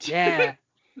to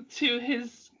to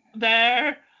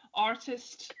their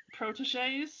artist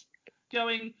proteges,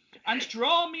 going, and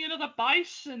draw me another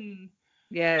bison.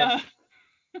 Yes.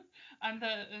 And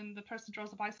the person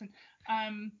draws a bison.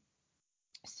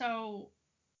 So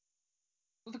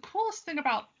the coolest thing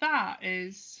about that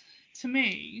is, to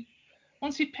me,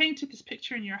 once you've painted this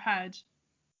picture in your head,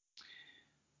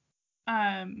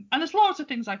 and there's loads of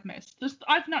things I've missed.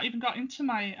 I've not even got into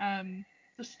my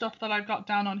the stuff that I've got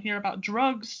down on here about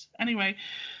drugs. Anyway,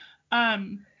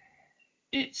 but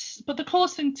the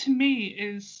coolest thing to me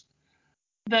is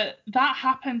that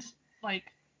happened like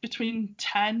between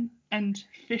 10 and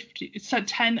 50. It said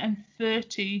 10 and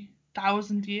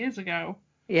 30,000 years ago.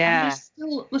 And Yeah.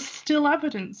 there's still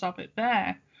evidence of it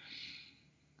there.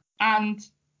 And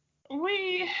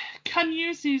we can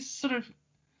use these sort of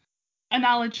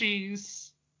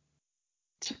analogies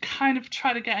to kind of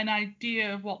try to get an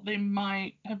idea of what they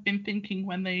might have been thinking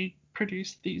when they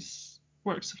produced these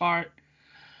works of art.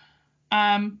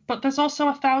 But there's also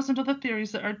 1,000 other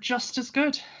theories that are just as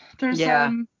good.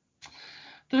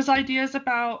 There's ideas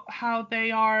about how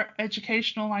they are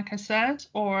educational, like I said,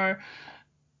 or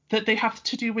that they have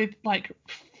to do with like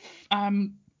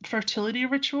fertility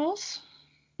rituals.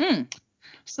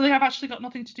 So they have actually got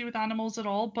nothing to do with animals at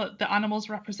all, but the animals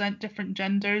represent different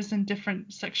genders and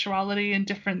different sexuality and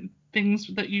different things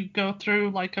that you go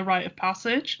through, like a rite of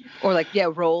passage. Or like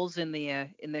roles in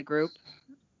the group.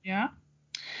 Yeah.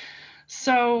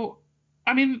 So,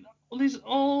 I mean, these are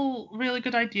all really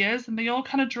good ideas, and they all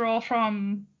kind of draw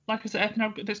from, like I said,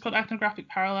 it's called ethnographic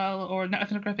parallel or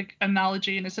ethnographic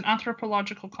analogy, and it's an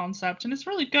anthropological concept, and it's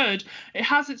really good. It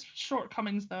has its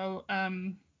shortcomings, though.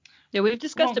 Yeah, we've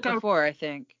discussed it before, I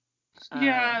think.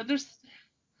 Yeah,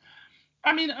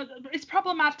 it's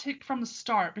problematic from the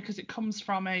start because it comes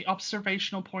from a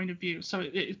observational point of view. So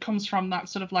it comes from that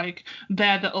sort of like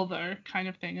they're the other kind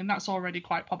of thing, and that's already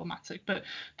quite problematic. But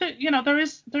there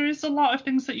is a lot of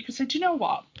things that you could say. Do you know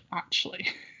what? Actually,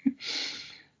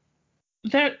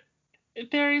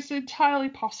 there is entirely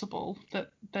possible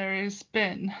that there has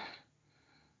been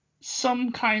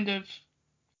some kind of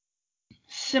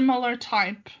similar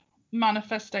type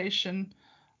manifestation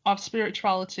of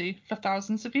spirituality for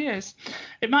thousands of years.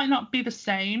 It might not be the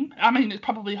same. I mean, it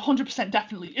probably 100%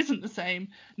 definitely isn't the same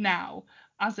now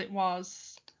as it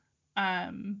was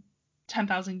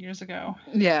 10,000 years ago.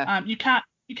 Yeah. You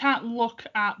can't look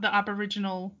at the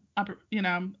Aboriginal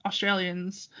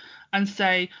Australians and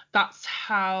say that's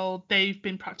how they've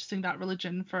been practicing that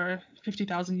religion for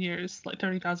 50,000 years, like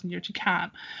 30,000 years. You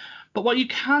can't. But what you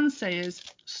can say is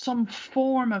some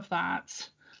form of that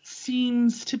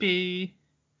seems to be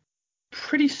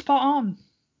pretty spot on.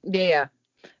 Yeah.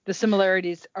 The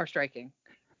similarities are striking.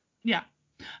 Yeah.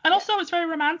 And also it's very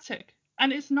romantic.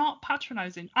 And it's not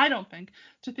patronizing, I don't think,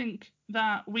 to think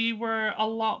that we were a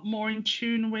lot more in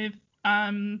tune with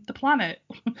the planet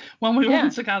when we were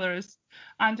hunter-gatherers.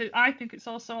 And I think it's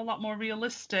also a lot more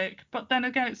realistic. But then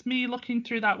again, it's me looking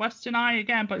through that Western eye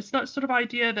again. But it's that sort of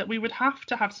idea that we would have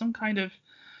to have some kind of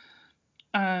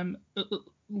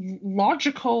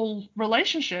logical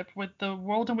relationship with the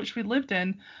world in which we lived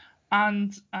in.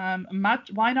 And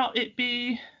why not it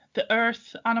be the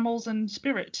earth, animals, and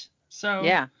spirit?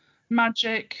 So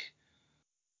magic,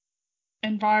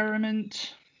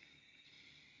 environment,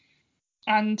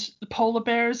 and the polar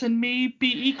bears and me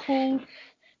be equal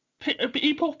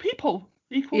people.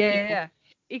 Yeah.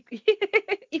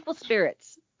 Equal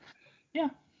spirits. Yeah.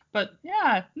 But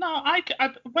yeah, no,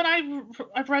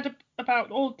 I've read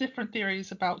about all different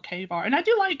theories about cave art, and I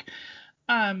do like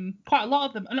quite a lot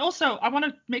of them. And also, I want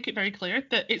to make it very clear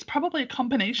that it's probably a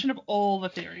combination of all the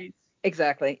theories.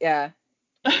 Exactly. Yeah.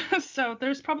 So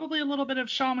there's probably a little bit of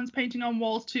shamans painting on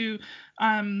walls to,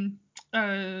 um,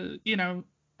 you know,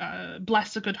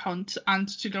 bless a good hunt and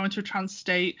to go into a trance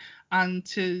state and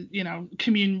to, you know,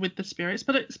 commune with the spirits.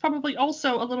 But it's probably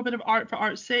also a little bit of art for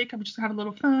art's sake. I'm just gonna have a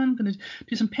little fun. I'm gonna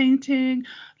do some painting.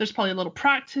 There's probably a little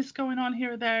practice going on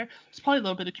here or there. There's probably a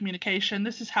little bit of communication.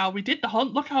 This is how we did the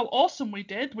hunt. Look how awesome we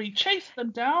did. We chased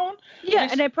them down Yeah,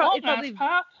 this and it long ass probably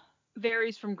path.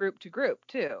 varies from group to group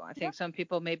too. I Yeah. think some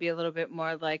people may be a little bit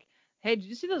more like, hey, did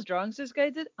you see those drawings this guy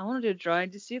did? I want to do a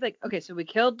drawing to see like, okay, so we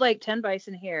killed like 10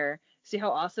 bison here. See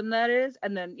how awesome that is?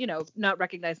 And then, not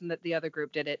recognizing that the other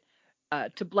group did it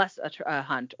to bless a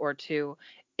hunt or to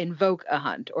invoke a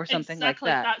hunt or something like Exactly.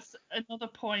 that. That's another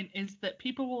point, is that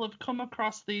people will have come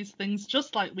across these things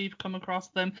just like we've come across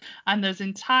them, and there's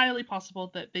entirely possible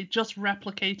that they just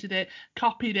replicated it,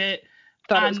 copied it,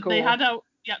 Thought it was and they cool. had a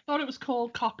yeah, thought it was cool,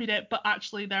 copied it, but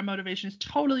actually their motivation is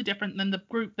totally different than the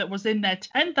group that was in there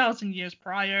 10,000 years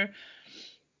prior.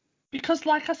 Because,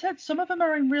 like I said, some of them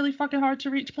are in really fucking hard to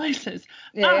reach places,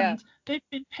 Yeah, yeah. and they've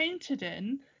been painted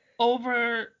in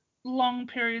over long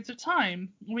periods of time.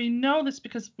 We know this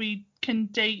because we can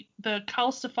date the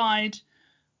calcified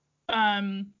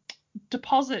um,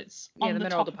 deposits Yeah, on the the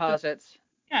mineral top of the deposits.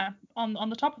 on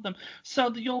the top of them, so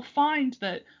that you'll find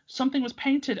that something was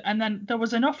painted and then there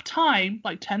was enough time,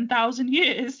 like 10,000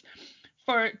 years,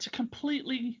 for it to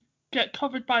completely get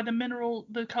covered by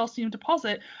the calcium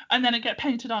deposit, and then it get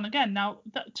painted on again. Now,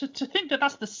 to think that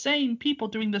that's the same people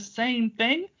doing the same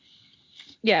thing,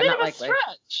 Yeah, bit not of a likely.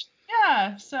 stretch.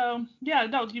 Yeah, so yeah,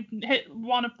 no, you hit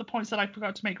one of the points that I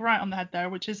forgot to make right on the head there,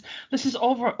 which is this is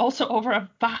also over a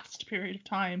vast period of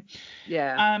time,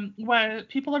 Yeah. where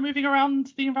people are moving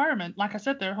around the environment. Like I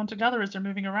said, they're hunter-gatherers, they're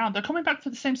moving around. They're coming back to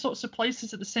the same sorts of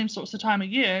places at the same sorts of time of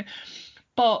year,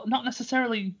 but not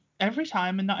necessarily every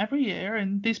time and not every year.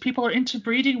 And these people are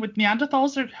interbreeding with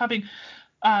Neanderthals. They're having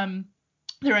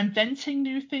they're inventing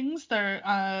new things.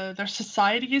 Their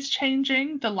society is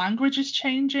changing. The language is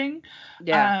changing.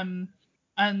 Yeah. Um,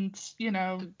 and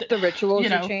The you rituals are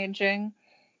know, changing.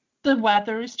 the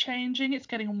weather is changing. It's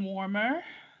getting warmer.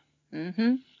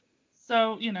 Mm-hmm.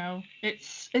 So,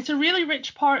 it's a really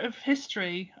rich part of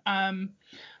history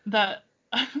that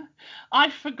I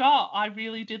forgot I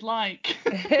really did like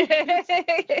because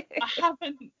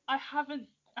I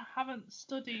haven't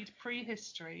studied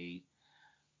prehistory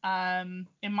in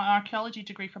my archaeology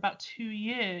degree for about 2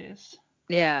 years.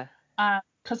 Yeah.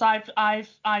 Because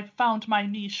I've found my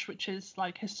niche, which is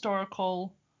like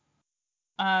historical,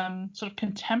 sort of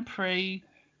contemporary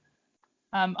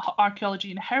archaeology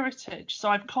and heritage. So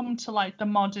I've come to like the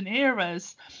modern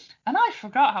eras, and I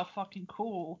forgot how fucking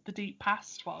cool the deep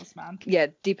past was, man. Yeah,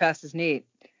 Deep Past is neat.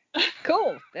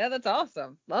 Cool. Yeah, that's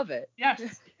awesome. Love it. Yes.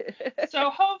 So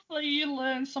hopefully you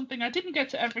learn something. I didn't get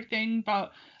to everything,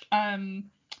 but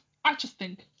I just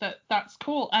think that that's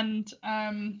cool, and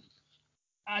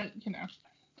I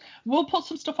we'll put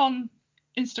some stuff on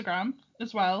Instagram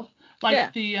as well, Yeah.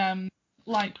 like the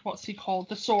like what's he called,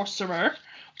 the sorcerer,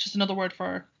 which is another word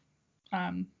for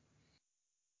um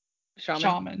Shaman.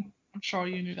 shaman. I'm sure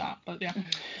you knew that, but yeah.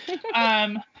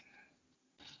 Um,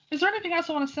 is there anything else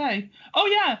I want to say? Oh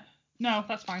yeah, no,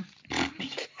 that's fine.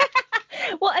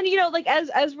 Well, and like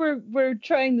as we're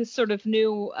trying this sort of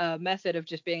new method of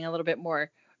just being a little bit more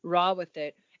raw with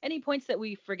it. Any points that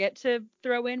we forget to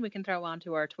throw in, we can throw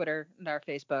onto our Twitter and our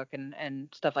Facebook and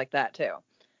stuff like that too.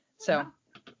 So,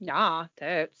 Yeah,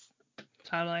 yeah, totes.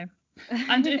 totally.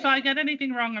 And if I get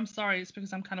anything wrong, I'm sorry. It's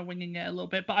because I'm kind of winging it a little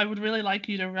bit. But I would really like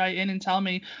you to write in and tell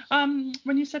me. When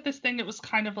you said this thing, it was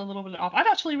kind of a little bit off. I'd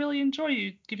actually really enjoy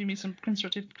you giving me some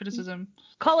constructive criticism.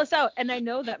 Call us out, and I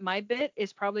know that my bit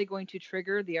is probably going to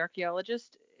trigger the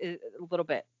archaeologist a little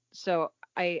bit. So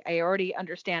I already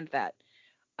understand that.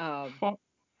 Um, Well,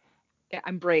 yeah,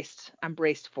 I'm braced. I'm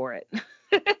braced for it.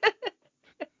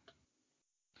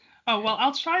 oh well,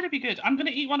 I'll try to be good. I'm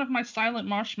gonna eat one of my silent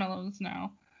marshmallows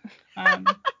now. Um,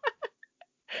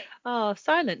 Oh,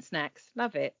 silent snacks.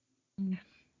 Love it. All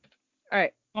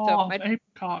right. So oh, my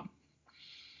apricot.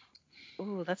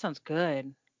 Ooh, that sounds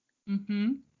good.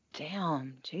 Mhm.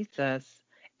 Damn, Jesus.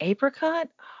 Apricot?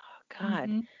 Oh, God.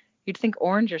 Mhm. You'd think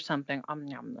orange or something. Nom,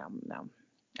 nom, nom.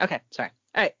 Okay, sorry.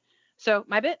 All right. So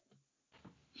my bit?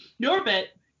 Your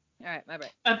bit. All right, my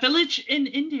bit. A village in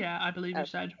India, I believe you Uh,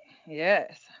 said.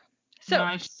 yes. So,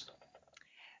 Nice.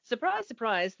 surprise,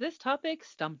 surprise, this topic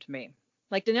stumped me.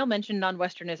 Like Danielle mentioned,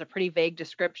 non-Western is a pretty vague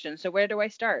description. So where do I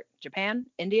start? Japan,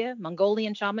 India,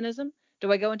 Mongolian shamanism?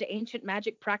 Do I go into ancient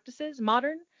magic practices,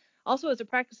 modern? Also, as a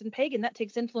practice in pagan, that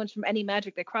takes influence from any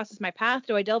magic that crosses my path.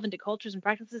 Do I delve into cultures and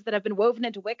practices that have been woven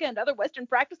into Wicca and other Western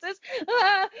practices?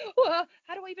 How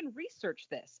do I even research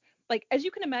this? Like, as you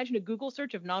can imagine, a Google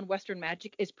search of non-Western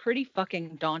magic is pretty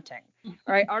fucking daunting. All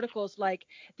right, articles like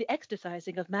the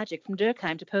ecstasizing of magic from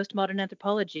Durkheim to postmodern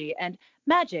anthropology and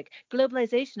magic,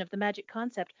 globalization of the magic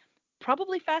concept,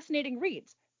 probably fascinating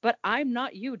reads. But I'm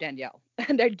not you, Danielle,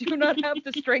 and I do not have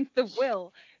the strength of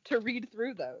will to read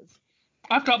through those.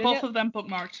 I've got Danielle, both of them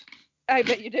bookmarked. I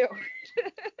bet you do.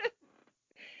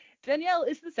 Danielle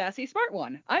is the sassy smart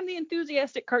one. I'm the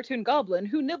enthusiastic cartoon goblin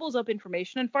who nibbles up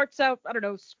information and farts out, I don't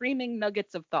know, screaming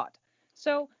nuggets of thought.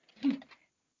 So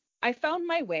I found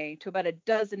my way to about a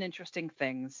dozen interesting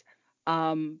things,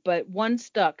 but one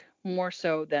stuck more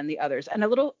so than the others. And a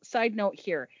little side note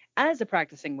here, as a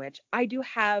practicing witch, I do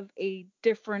have a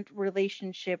different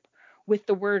relationship with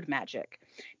the word magic.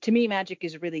 To me, magic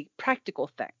is a really practical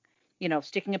thing. You know,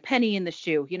 sticking a penny in the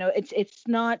shoe. You know, it's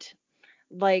not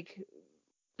like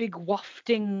big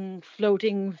wafting,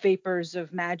 floating vapors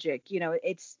of magic. You know,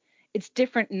 it's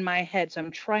different in my head, so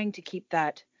I'm trying to keep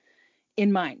that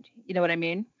in mind. You know what I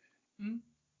mean? Mm.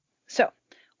 So,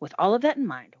 with all of that in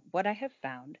mind, what I have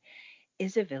found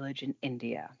is a village in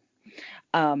India.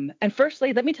 And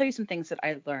firstly, let me tell you some things that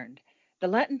I learned. The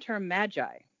Latin term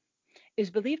magi is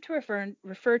believed to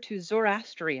refer to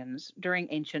Zoroastrians during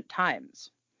ancient times.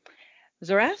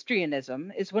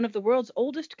 Zoroastrianism is one of the world's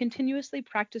oldest continuously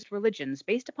practiced religions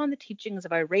based upon the teachings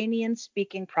of Iranian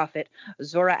speaking prophet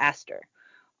Zoroaster,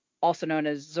 also known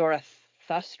as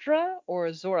Zarathustra or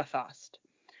Zorothast.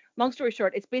 Long story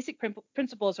short, its basic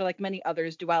principles are like many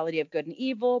others: duality of good and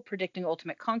evil, predicting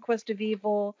ultimate conquest of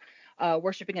evil,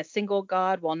 worshiping a single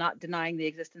god while not denying the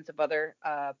existence of other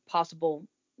possible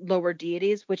lower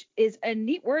deities, which is a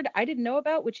neat word I didn't know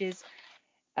about, which is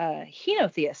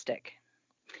henotheistic.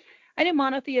 I knew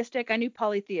monotheistic, I knew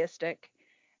polytheistic,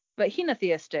 but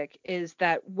henotheistic is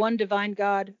that one divine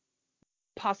god,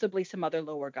 possibly some other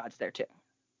lower gods there too.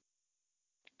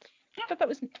 I thought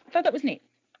that was neat.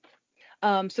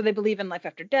 So they believe in life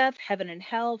after death, heaven and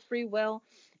hell, free will.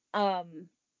 Um,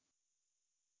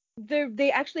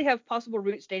 they actually have possible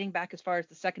roots dating back as far as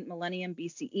the second millennium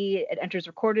BCE. It enters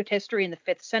recorded history in the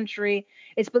 5th century.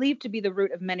 It's believed to be the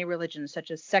root of many religions, such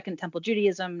as Second Temple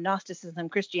Judaism, Gnosticism,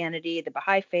 Christianity, the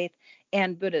Baha'i Faith,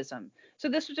 and Buddhism. So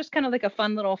this was just kind of like a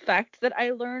fun little fact that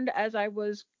I learned as I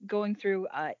was going through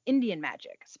Indian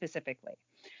magic specifically.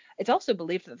 It's also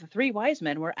believed that the 3 wise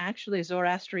men were actually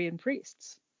Zoroastrian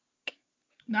priests.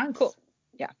 Nice. Cool.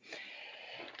 Yeah.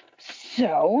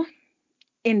 So,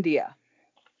 India.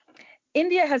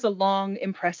 India has a long,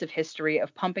 impressive history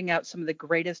of pumping out some of the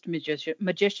greatest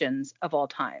magicians of all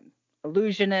time.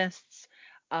 Illusionists,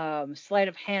 sleight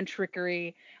of hand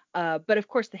trickery, but of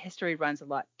course the history runs a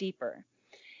lot deeper.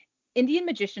 Indian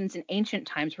magicians in ancient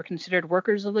times were considered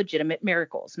workers of legitimate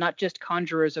miracles, not just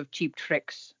conjurers of cheap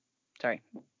tricks. Sorry,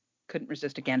 couldn't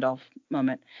resist a Gandalf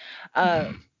moment.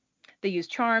 They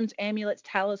used charms, amulets,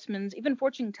 talismans, even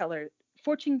fortune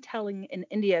telling in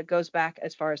India goes back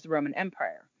as far as the Roman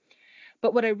Empire.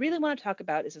 But what I really want to talk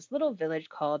about is this little village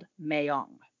called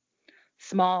Mayong.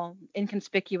 Small,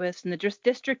 inconspicuous, in the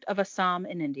district of Assam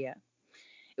in India.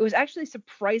 It was actually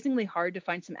surprisingly hard to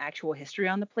find some actual history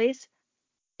on the place.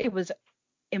 It was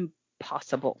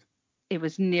impossible. It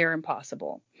was near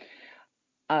impossible.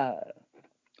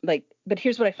 But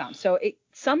here's what I found. So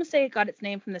some say it got its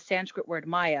name from the Sanskrit word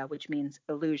Maya, which means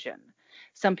illusion.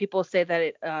 Some people say that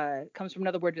it comes from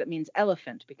another word that means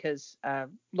elephant because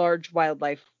large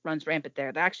wildlife runs rampant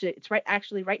there. It's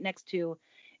right next to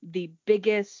the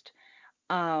biggest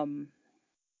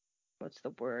what's the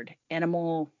word?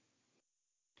 Animal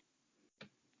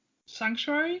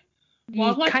sanctuary,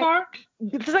 wildlife park.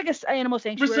 It's like an animal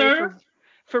sanctuary reserve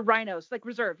for rhinos, like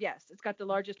reserve. Yes, it's got the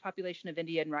largest population of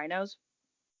Indian rhinos.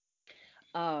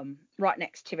 Right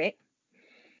next to it.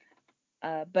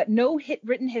 But no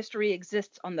written history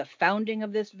exists on the founding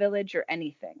of this village or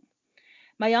anything.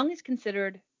 Mayong is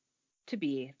considered to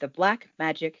be the black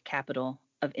magic capital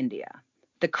of India,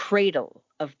 the cradle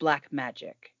of black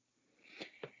magic.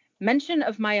 Mention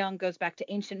of Mayong goes back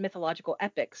to ancient mythological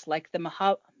epics like the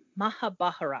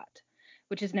Mahabharat,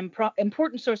 which is an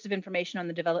important source of information on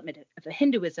the development of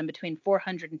Hinduism between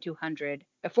 400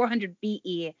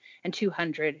 BE and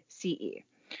 200 CE.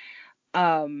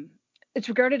 It's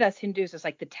regarded as Hindus as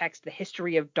like the text, the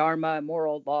history of Dharma and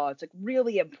moral law. It's like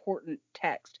really important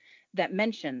text that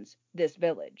mentions this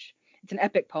village. It's an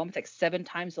epic poem. It's like 7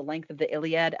 times the length of the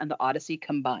Iliad and the Odyssey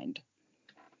combined.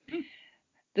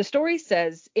 The story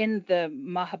says in the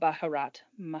Mahabharat.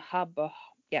 I'm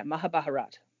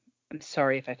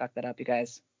sorry if I fucked that up, you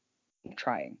guys. I'm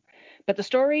trying. But the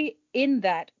story in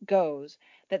that goes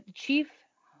that the chief,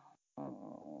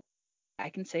 oh, I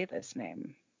can say this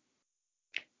name,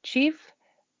 Chief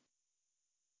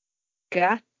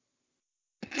Gat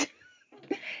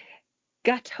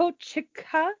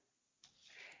Ghatochika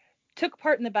took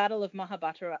part in the Battle of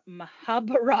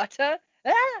Mahabharata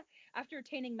after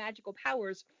attaining magical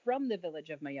powers from the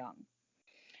village of Mayang.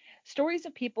 Stories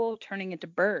of people turning into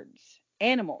birds,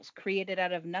 animals created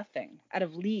out of nothing, out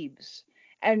of leaves,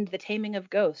 and the taming of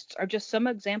ghosts are just some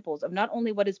examples of not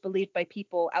only what is believed by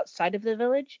people outside of the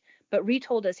village, but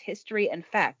retold as history and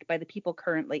fact by the people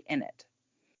currently in it.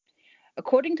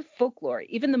 According to folklore,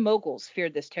 even the Mughals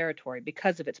feared this territory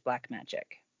because of its black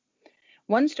magic.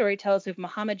 One story tells of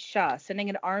Muhammad Shah sending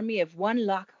an army of 1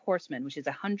 lakh horsemen, which is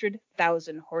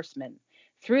 100,000 horsemen,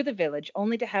 through the village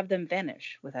only to have them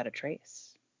vanish without a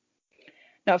trace.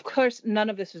 Now, of course, none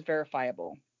of this is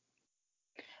verifiable.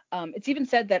 It's even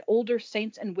said that older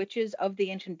saints and witches of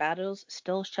the ancient battles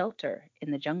still shelter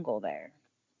in the jungle there.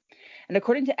 And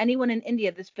according to anyone in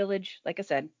India, this village, like I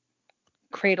said,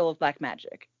 cradle of black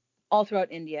magic. All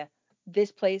throughout India,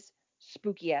 this place,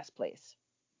 spooky ass place.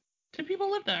 Do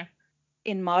people live there?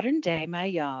 In modern day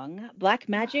Mayang, black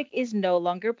magic is no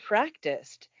longer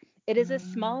practiced. It is a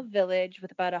small village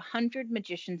with about 100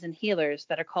 magicians and healers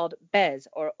that are called Bez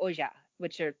or Oja,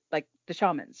 which are like the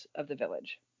shamans of the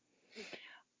village.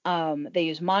 They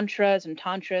use mantras and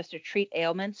tantras to treat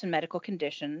ailments and medical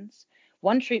conditions.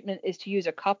 One treatment is to use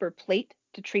a copper plate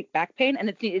to treat back pain, and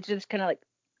it's just kind of like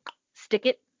stick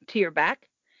it to your back,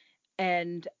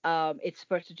 and it's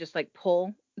supposed to just like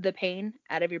pull the pain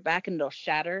out of your back, and it'll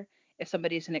shatter if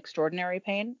somebody's in extraordinary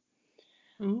pain.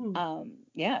 Ooh.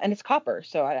 Yeah, and it's copper,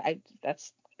 so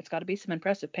it's got to be some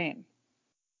impressive pain.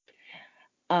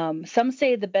 Some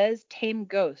say the Bez tame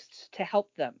ghosts to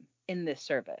help them in this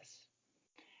service.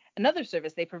 Another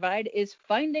service they provide is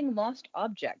finding lost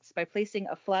objects by placing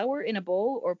a flower in a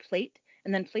bowl or plate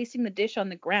and then placing the dish on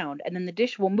the ground, and then the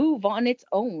dish will move on its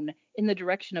own in the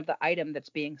direction of the item that's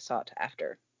being sought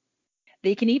after.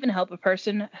 They can even help a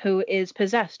person who is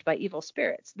possessed by evil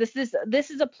spirits. This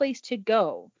is a place to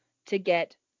go to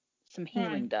get some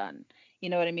healing done. You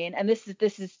know what I mean? And this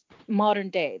is modern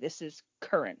day. This is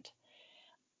current.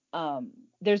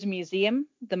 There's a museum,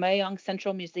 the Mayang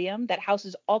Central Museum, that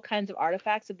houses all kinds of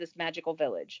artifacts of this magical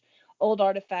village. Old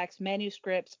artifacts,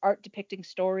 manuscripts, art depicting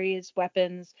stories,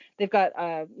 weapons. They've got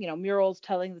murals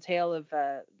telling the tale of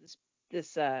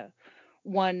this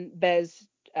one Bez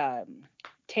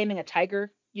taming a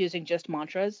tiger using just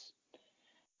mantras,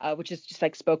 which is just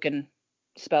like spoken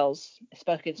spells,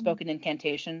 spoken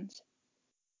incantations.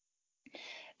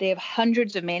 They have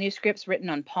hundreds of manuscripts written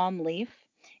on palm leaf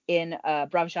in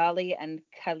Brahmajali and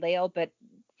Kalail, but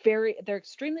they're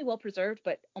extremely well preserved,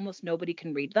 but almost nobody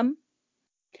can read them.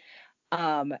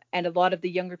 And a lot of the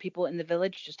younger people in the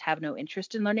village just have no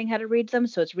interest in learning how to read them.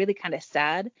 So it's really kind of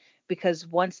sad, because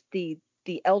once the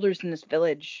elders in this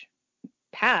village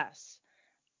pass,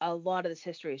 a lot of this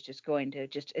history is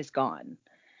is gone.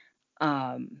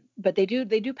 But they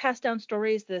do pass down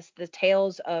stories, the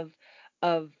tales of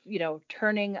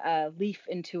turning a leaf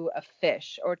into a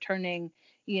fish, or turning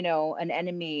an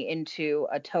enemy into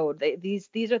a toad.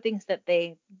 These are things that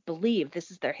they believe.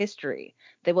 This is their history.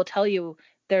 They will tell you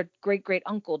their great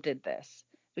uncle did this,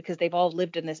 because they've all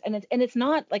lived in this, and it's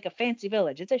not like a fancy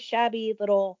village. It's a shabby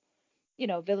little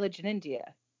village in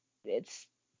India. It's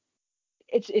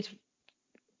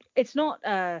not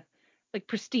like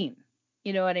pristine,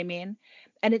 you know what I mean?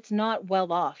 And it's not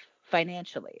well off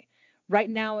financially. Right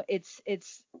now it's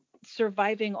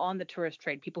surviving on the tourist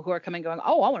trade. People who are coming going,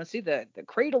 "Oh, I want to see the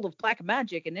cradle of black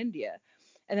magic in India."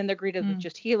 And then they're greeted with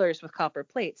just healers with copper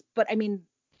plates. But I mean,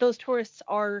 those tourists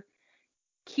are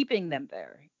keeping them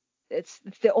there. It's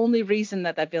the only reason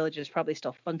that village is probably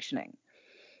still functioning.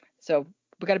 So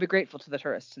we got to be grateful to the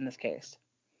tourists in this case.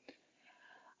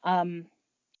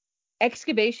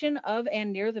 Excavation of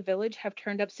and near the village have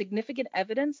turned up significant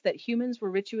evidence that humans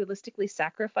were ritualistically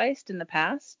sacrificed in the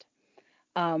past,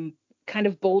 kind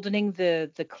of boldening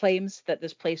the claims that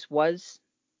this place was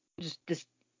just this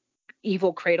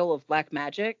evil cradle of black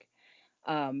magic,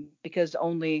 because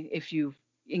only if you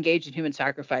engage in human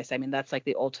sacrifice, I mean, that's like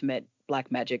the ultimate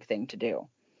black magic thing to do,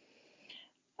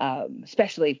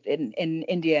 especially in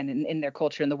India and in their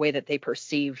culture and the way that they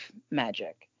perceive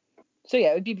magic. So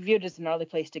yeah, it would be viewed as an early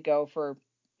place to go for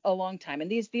a long time. And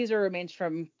these are remains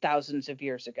from thousands of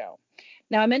years ago.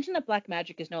 Now, I mentioned that black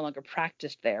magic is no longer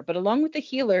practiced there, but along with the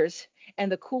healers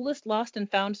and the coolest lost and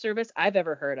found service I've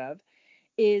ever heard of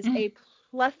is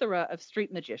plethora of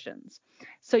street magicians.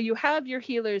 So you have your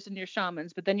healers and your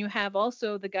shamans, but then you have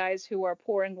also the guys who are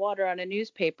pouring water on a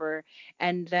newspaper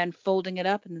and then folding it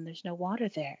up, and then there's no water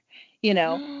there, you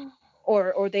know,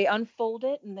 or they unfold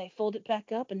it and they fold it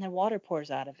back up and then water pours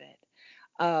out of it.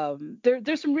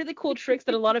 There's some really cool tricks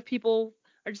that a lot of people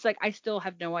are just like, I still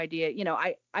have no idea. You know,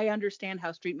 I understand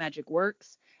how street magic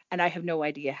works, and I have no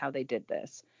idea how they did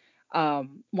this.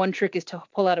 One trick is to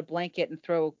pull out a blanket and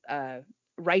throw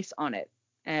rice on it,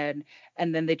 and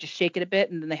then they just shake it a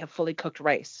bit, and then they have fully cooked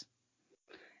rice.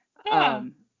 Yeah.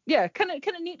 Yeah, kind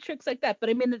of neat tricks like that. But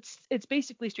I mean, it's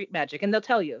basically street magic, and they'll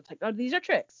tell you, it's like, oh, these are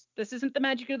tricks. This isn't the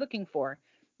magic you're looking for.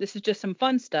 This is just some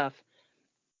fun stuff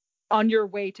on your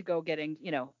way to go getting,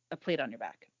 you know, a plate on your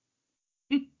back.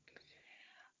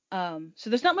 So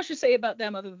there's not much to say about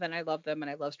them other than I love them and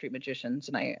I love street magicians,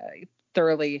 and I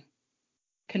thoroughly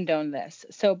condone this.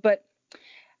 So, but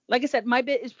like I said, my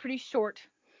bit is pretty short.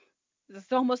 This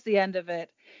is almost the end of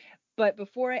it. But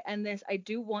before I end this, I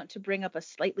do want to bring up a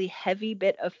slightly heavy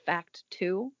bit of fact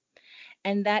too,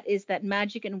 and that is that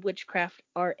magic and witchcraft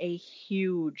are a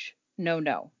huge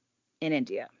no-no in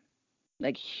India.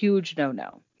 Like huge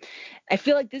no-no. I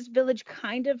feel like this village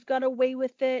kind of got away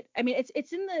with it. I mean,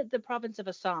 it's in the province of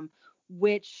Assam,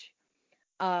 which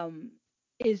um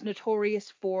is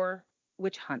notorious for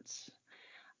witch hunts.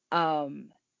 Um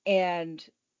and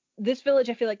this village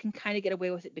I feel like can kind of get away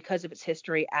with it because of its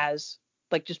history as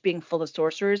like just being full of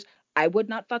sorcerers. I would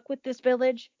not fuck with this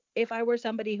village if I were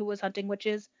somebody who was hunting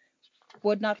witches.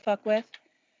 Would not fuck with.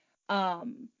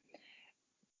 Um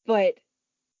but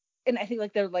and I think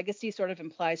like their legacy sort of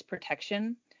implies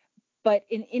protection. But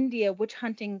in India, witch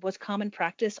hunting was common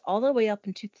practice all the way up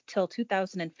until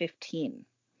 2015.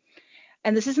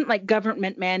 And this isn't like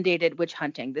government mandated witch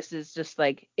hunting. This is just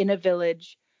like in a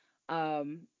village,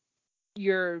 um,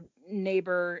 your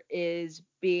neighbor is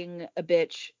being a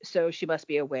bitch, so she must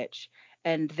be a witch.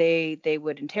 And they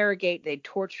would interrogate, they'd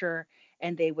torture,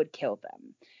 and they would kill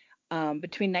them.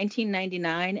 Between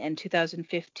 1999 and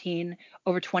 2015,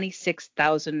 over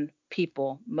 26,000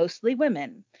 people, mostly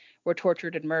women, were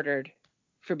tortured and murdered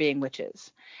for being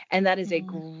witches. And that is a Mm.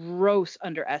 gross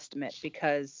underestimate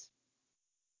because,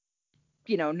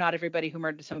 you know, not everybody who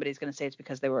murdered somebody is going to say it's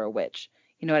because they were a witch.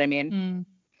 You know what I mean? Mm.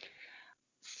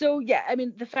 So yeah, I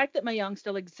mean, the fact that Mayong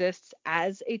still exists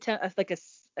as as like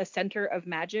a center of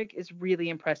magic is really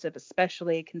impressive,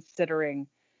 especially considering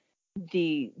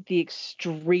the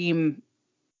extreme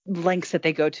lengths that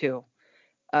they go to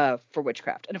for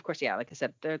witchcraft. And of course, yeah, like I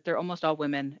said, they're almost all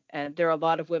women, and there are a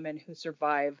lot of women who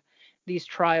survive these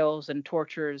trials and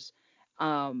tortures.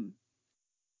 Um,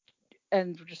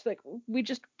 and we're just like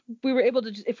we were able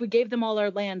to just, if we gave them all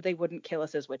our land, they wouldn't kill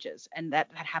us as witches, and that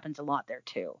happens a lot there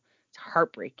too. It's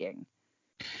heartbreaking.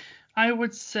 I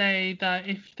would say that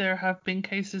if there have been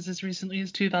cases as recently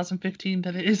as 2015,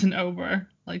 that it isn't over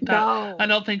like that. No. I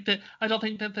don't think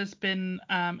that there's been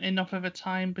enough of a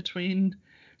time between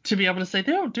to be able to say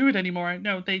they don't do it anymore.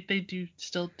 No, they do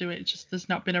still do it. It's just there's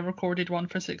not been a recorded one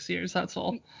for 6 years. That's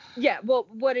all. Yeah, well,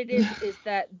 what it is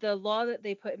that the law that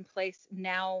they put in place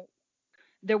now,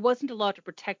 there wasn't a law to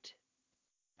protect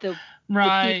the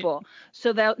Right. people.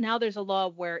 So that now there's a law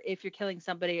where if you're killing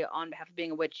somebody on behalf of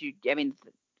being a witch, I mean,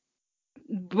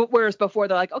 whereas before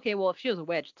they're like, okay, well, if she was a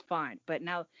witch, it's fine. But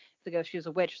now if they go, she was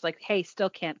a witch, it's like, hey, still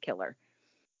can't kill her.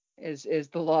 Is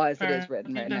the law as it is Fair. I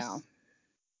written think right now?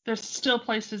 there's still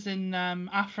places in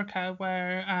Africa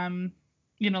where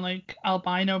like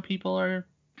albino people are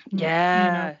you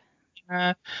know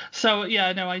Yeah. so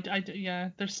yeah, no, yeah,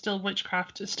 there's still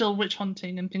witchcraft, still witch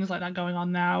hunting and things like that going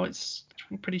on now. It's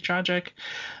pretty tragic.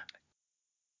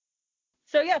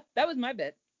 So yeah, that was my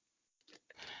bit.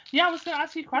 Yeah, I was going to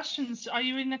ask you questions. Are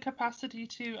you in the capacity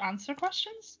to answer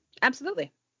questions?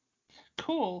 Absolutely.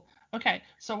 Cool. Okay,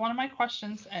 so one of my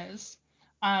questions is,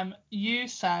 you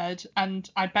said, and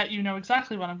I bet you know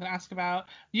exactly what I'm going to ask about.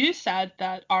 You said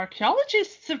that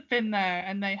archaeologists have been there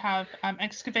and they have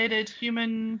excavated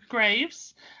human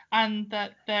graves, and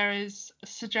that there is a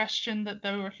suggestion that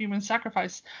they were human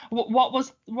sacrifice. What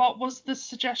was the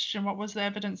suggestion? What was the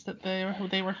evidence that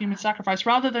they were human sacrifice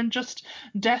rather than just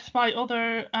death by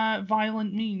other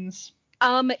violent means?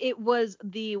 It was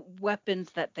the weapons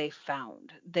that they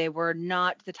found. They were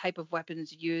not the type of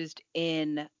weapons used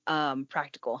in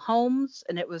practical homes,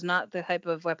 and it was not the type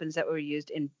of weapons that were used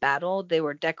in battle. They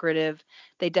were decorative.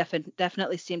 They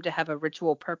definitely seemed to have a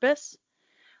ritual purpose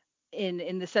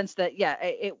in the sense that yeah,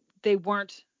 they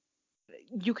weren't.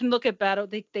 You can look at battle.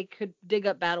 They could dig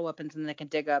up battle weapons, and they can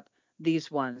dig up these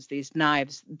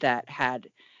knives that had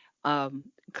um,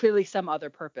 clearly some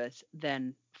other purpose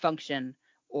than function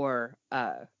or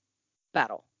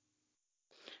battle.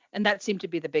 And that seemed to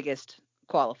be the biggest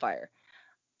qualifier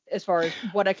as far as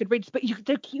what I could read. But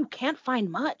you can't find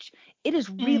much. It is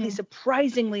really Mm.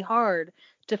 surprisingly hard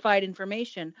to find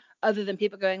information other than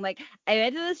people going like, I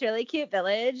went to this really cute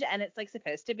village and it's like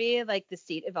supposed to be like the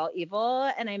seat of all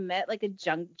evil, and I met like a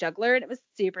juggler and it was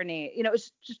super neat. You know, it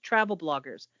was just travel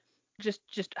bloggers, just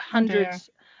Oh dear. hundreds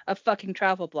of fucking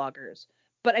travel bloggers.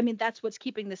 But I mean, that's what's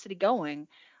keeping the city going,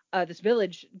 this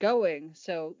village going.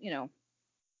 So you know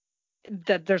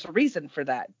that there's a reason for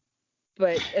that.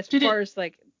 But as Did far it? as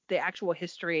like the actual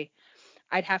history,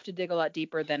 I'd have to dig a lot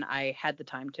deeper than I had the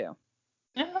time to.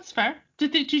 Yeah, that's fair.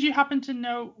 Did you happen to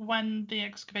know when the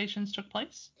excavations took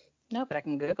place? No, but I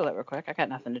can Google it real quick. I got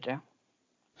nothing to do.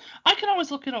 I can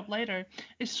always look it up later.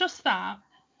 It's just that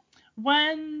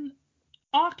when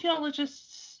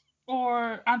archaeologists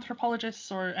or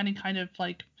anthropologists or any kind of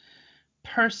like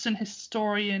person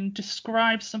historian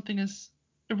describe something as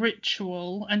a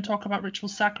ritual and talk about ritual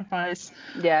sacrifice,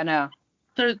 Yeah, no.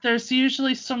 there's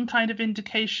usually some kind of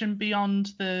indication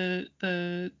beyond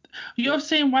the you're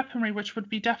saying weaponry, which would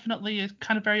be definitely a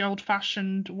kind of very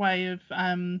old-fashioned way of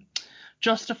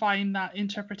justifying that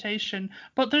interpretation.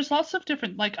 But there's lots of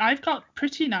different, like I've got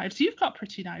pretty knives, you've got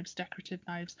pretty knives, decorative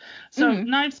knives. So Mm-hmm.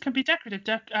 knives can be decorative.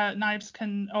 Knives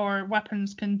can, or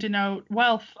weapons can denote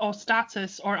wealth or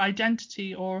status or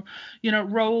identity or, you know,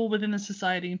 role within the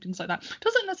society and things like that.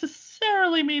 Doesn't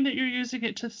necessarily mean that you're using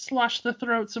it to slash the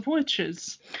throats of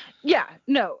witches. Yeah,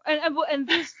 no, and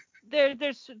these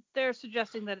they're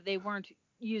suggesting that they weren't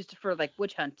used for like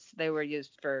witch hunts. They were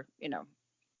used for, you know,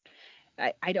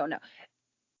 I don't know.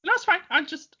 That's fine.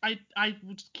 I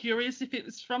was curious if it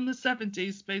was from the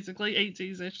 70s, basically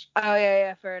 80s ish. Oh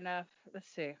yeah, fair enough. Let's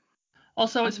see.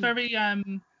 Also,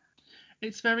 Um,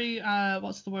 it's very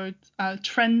what's the word,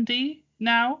 trendy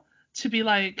now to be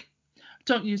like,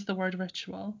 don't use the word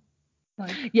ritual,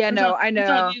 like yeah, no, I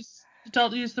know.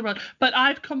 don't use the word. But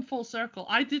I've come full circle.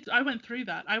 I went through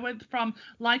that. I went from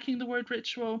liking the word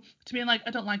ritual to being like,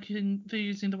 I don't like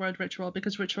using the word ritual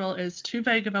because ritual is too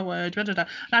vague of a word, da, da, da.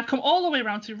 And I've come all the way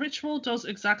around to ritual does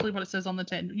exactly what it says on the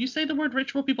tin. You say the word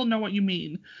ritual, people know what you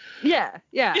mean. Yeah,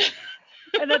 yeah,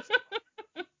 and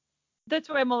that's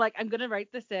why I'm like, I'm gonna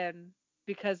write this in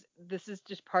because this is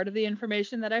just part of the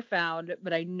information that I found,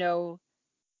 but I know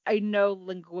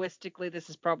linguistically this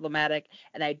is problematic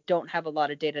and I don't have a lot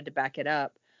of data to back it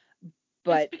up. It's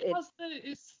But it, because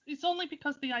it's only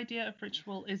because the idea of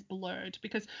ritual is blurred,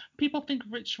 because people think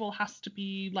ritual has to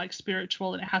be like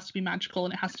spiritual and it has to be magical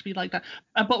and it has to be like that.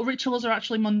 But rituals are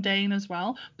actually mundane as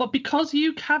well. But because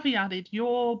you caveated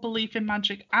your belief in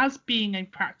magic as being a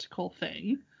practical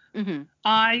thing, mhm.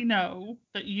 I know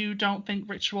that you don't think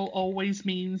ritual always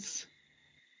means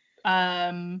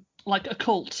like a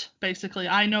cult, basically.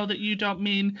 I know that you don't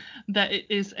mean that it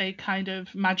is a kind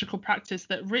of magical practice,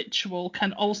 that ritual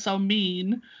can also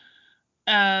mean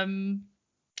um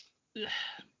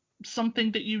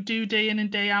something that you do day in and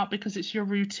day out because it's your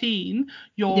routine,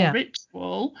 your Yeah,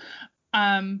 ritual.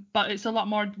 But it's a lot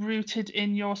more rooted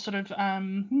in your sort of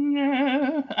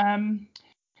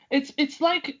it's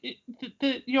like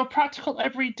your practical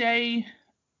everyday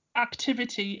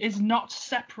activity is not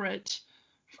separate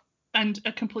and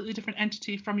a completely different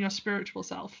entity from your spiritual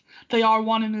self. They are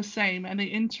one and the same, and they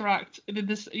interact in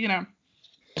this, you know.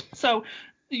 So,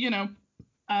 you know,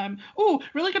 oh,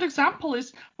 really good example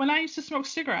is when I used to smoke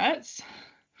cigarettes,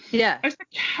 yeah. I used to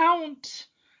count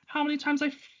how many times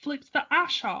I flicked the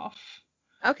ash off.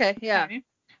 Okay, yeah. Okay.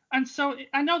 And so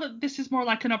I know that this is more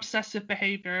like an obsessive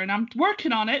behavior, and I'm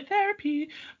working on it, therapy,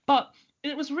 but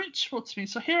it was ritual to me.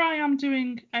 So here I am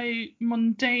doing a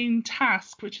mundane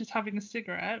task, which is having a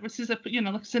cigarette, which is a, you know,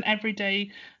 like it's an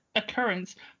everyday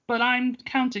occurrence, but I'm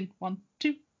counting 1,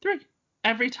 2, 3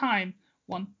 every time.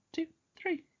 1, 2,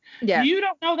 3. Yeah. You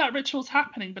don't know that ritual's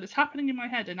happening, but it's happening in my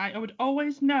head, and I would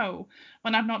always know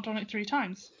when I've not done it 3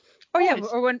 times. Or yeah,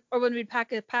 Always. or when we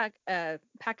pack a pack of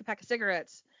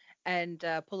cigarettes and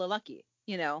pull a lucky,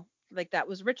 you know, like that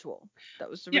was ritual. That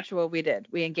was the Yeah. ritual we did.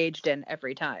 We engaged in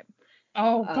every time.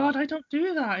 Oh God, Um, I don't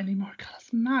do that anymore. God,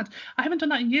 that's mad. I haven't done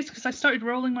that in years because I started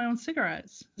rolling my own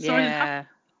cigarettes, so I didn't have. yeah,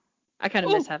 I kind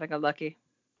of miss Oh, having a lucky.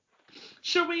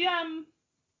 shall we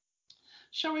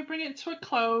shall we bring it to a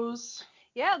close?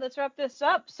 Yeah, let's wrap this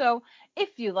up. So,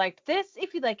 if you liked this,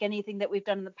 if you like anything that we've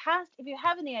done in the past, if you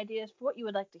have any ideas for what you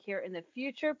would like to hear in the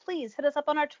future, please hit us up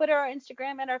on our Twitter, our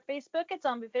Instagram, and our Facebook at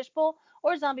Zombie Fishbowl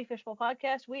or Zombie Fishbowl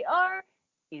Podcast. We are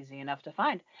easy enough to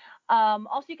find.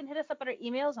 Also, you can hit us up at our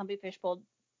email,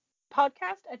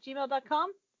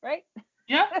 zombiefishbowlpodcast@gmail.com, right?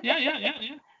 Yeah, yeah, yeah, yeah,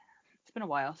 yeah. It's been a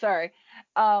while. Sorry.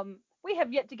 We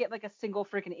have yet to get like a single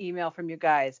freaking email from you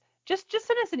guys. Just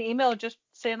send us an email just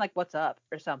saying like what's up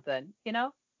or something, I Be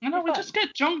know we fun. just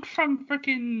get junk from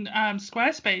freaking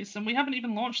Squarespace, and we haven't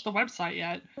even launched the website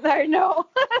yet. I know.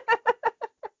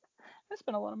 I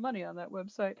spent a lot of money on that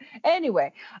website.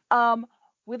 Anyway,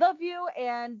 we love you.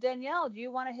 And Danielle, do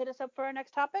you want to hit us up for our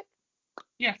next topic?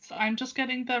 Yes, I'm just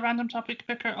getting the random topic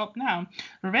picker up now.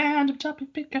 Random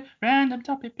topic picker, random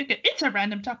topic picker. It's a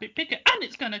random topic picker, and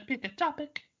it's gonna pick a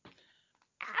topic.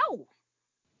 Ow!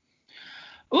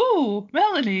 Ooh,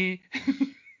 Melanie.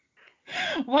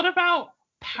 What about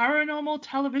paranormal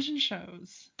television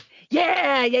shows?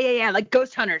 Yeah. Like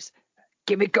Ghost Hunters.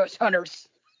 Give me Ghost Hunters.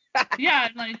 Yeah,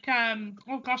 like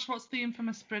oh gosh, what's the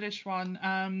infamous British one?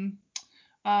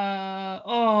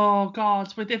 Oh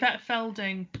God, with Yvette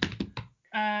Felding.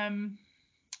 Um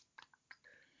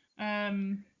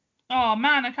oh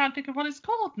man, I can't think of what it's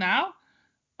called now.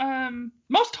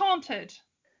 Most Haunted.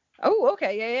 Oh,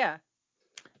 okay. Yeah.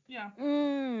 Yeah.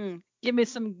 Give me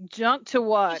some junk to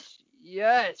watch.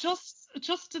 Yes.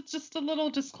 Just a little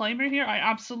disclaimer here. I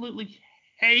absolutely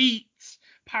hate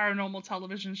paranormal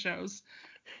television shows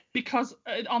because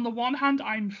on the one hand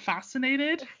I'm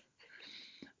fascinated,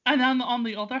 and then on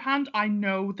the other hand I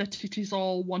know that it is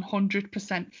all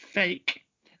 100% fake.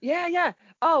 Yeah.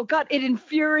 Oh God, it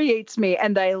infuriates me,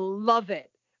 and I love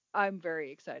it. I'm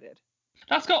very excited.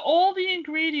 That's got all the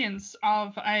ingredients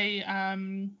of a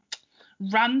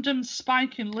random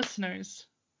spike in listeners.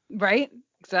 Right?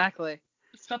 Exactly.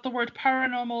 It's got the word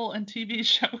paranormal and TV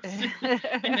shows in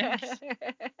it.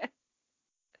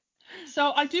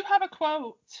 So I do have a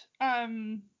quote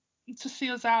to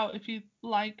see us out if you'd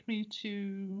like me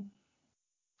to.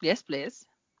 Yes, please.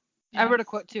 I Yes. wrote a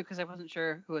quote too because I wasn't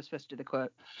sure who was supposed to do the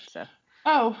quote. So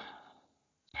Oh,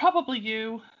 probably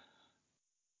you,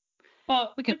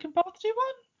 but we we can. can both do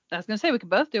one. I was gonna say we could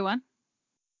both do one.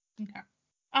 Okay.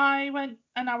 I went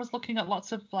and I was looking at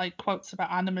lots of like quotes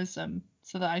about animism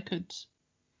so that I could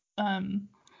um,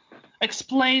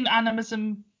 explain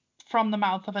animism from the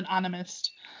mouth of an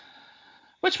animist.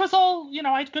 Which was all,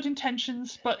 I had good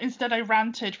intentions, but instead I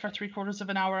ranted for 3/4 of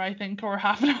an hour, I think, or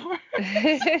half an hour.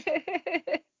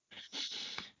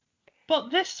 But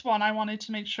this one I wanted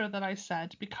to make sure that I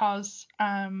said because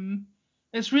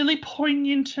it's really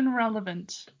poignant and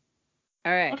relevant.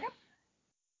 All right. Okay.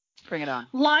 Bring it on.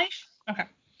 Okay.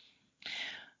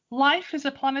 Life is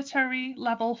a planetary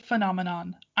level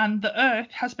phenomenon, and the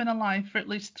Earth has been alive for at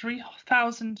least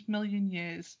 3,000 million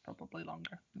years, probably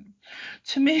longer.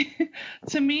 To me,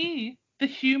 to me, the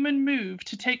human move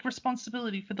to take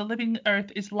responsibility for the living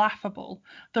Earth is laughable,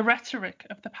 the rhetoric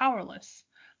of the powerless.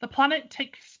 The planet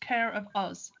takes care of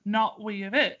us, not we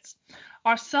of it.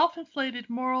 Our self-inflated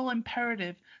moral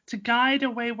imperative to guide a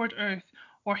wayward Earth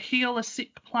or heal a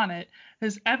sick planet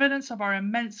is evidence of our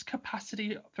immense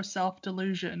capacity for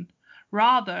self-delusion.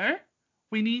 Rather,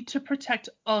 we need to protect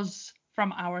us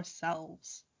from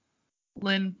ourselves.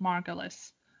 Lynn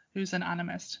Margulis, who's an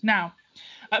animist. Now,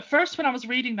 at first when I was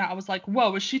reading that, I was like,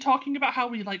 whoa, is she talking about how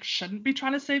we like shouldn't be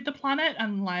trying to save the planet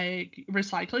and like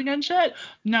recycling and shit?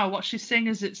 No, what she's saying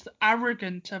is it's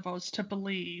arrogant of us to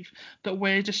believe that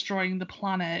we're destroying the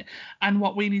planet, and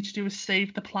what we need to do is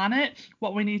save the planet.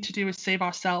 What we need to do is save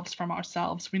ourselves from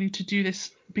ourselves. We need to do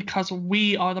this because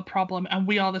we are the problem and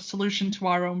we are the solution to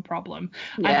our own problem.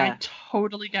 Yeah. And I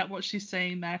totally get what she's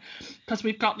saying there, because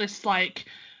we've got this like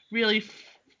really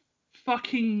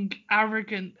fucking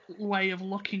arrogant way of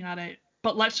looking at it.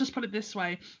 But let's just put it this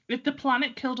way. If the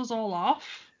planet killed us all off,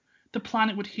 the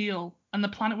planet would heal and the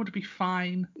planet would be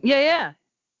fine. Yeah.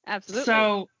 Absolutely.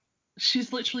 So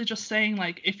she's literally just saying,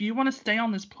 like, if you want to stay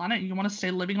on this planet, you want to stay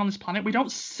living on this planet, we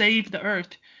don't save the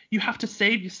Earth. You have to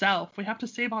save yourself. We have to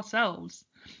save ourselves.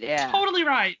 Yeah. Totally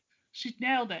right. She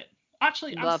nailed it.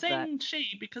 Actually, I'm Love saying that. she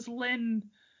because Lynn,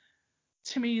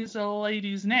 to me, is a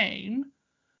lady's name.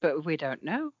 But we don't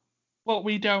know. But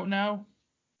we don't know.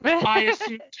 I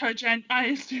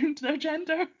assumed their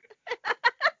gender.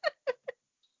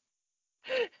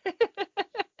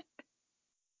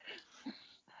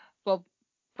 Well,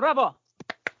 bravo.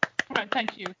 Right,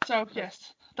 thank you. So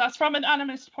yes, that's from an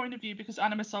animist point of view because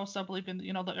animists also believe in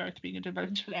the Earth being a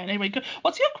dimension. Anyway, good.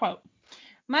 What's your quote?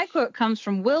 My quote comes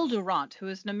from Will Durant, who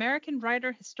is an American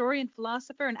writer, historian,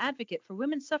 philosopher, and advocate for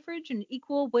women's suffrage and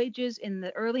equal wages in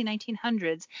the early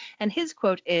 1900s. And his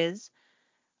quote is,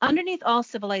 "Underneath all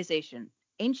civilization,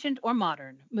 ancient or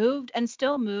modern, moved and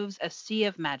still moves a sea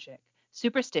of magic,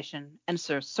 superstition, and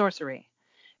sorcery.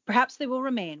 Perhaps they will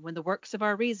remain when the works of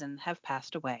our reason have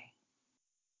passed away."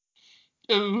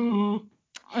 Ooh,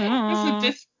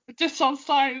 there's a diss on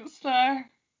science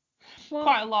there. Well,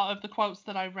 quite a lot of the quotes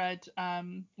that I read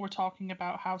were talking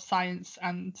about how science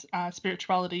and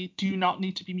spirituality do not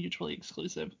need to be mutually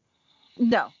exclusive.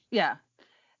 no, yeah.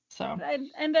 So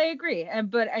And I agree.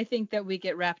 But I think that we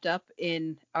get wrapped up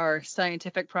in our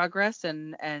scientific progress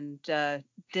and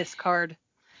discard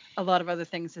a lot of other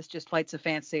things as just flights of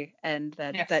fancy, and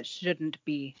yes, that shouldn't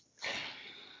be.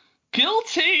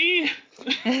 guilty.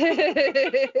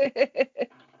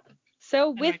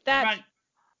 So with Anyway, that, right.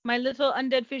 my little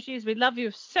undead fishies, we love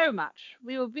you so much.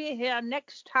 We will be here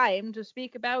next time to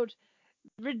speak about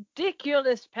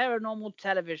ridiculous paranormal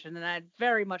television, and I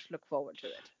very much look forward to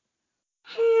it.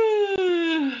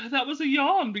 That was a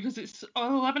yawn because it's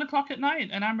 11 o'clock at night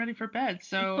and I'm ready for bed.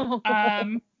 So,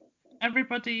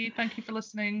 everybody, thank you for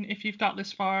listening. If you've got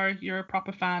this far, you're a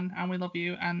proper fan and we love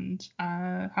you. And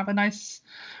have a nice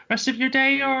rest of your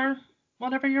day or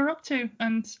whatever you're up to.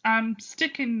 And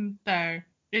stick in there.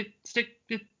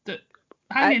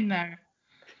 Hang in there.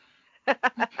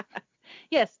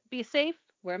 Yes, be safe,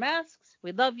 wear masks,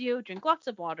 we love you, drink lots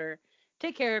of water,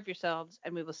 take care of yourselves,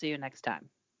 and we will see you next time.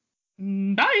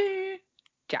 Bye.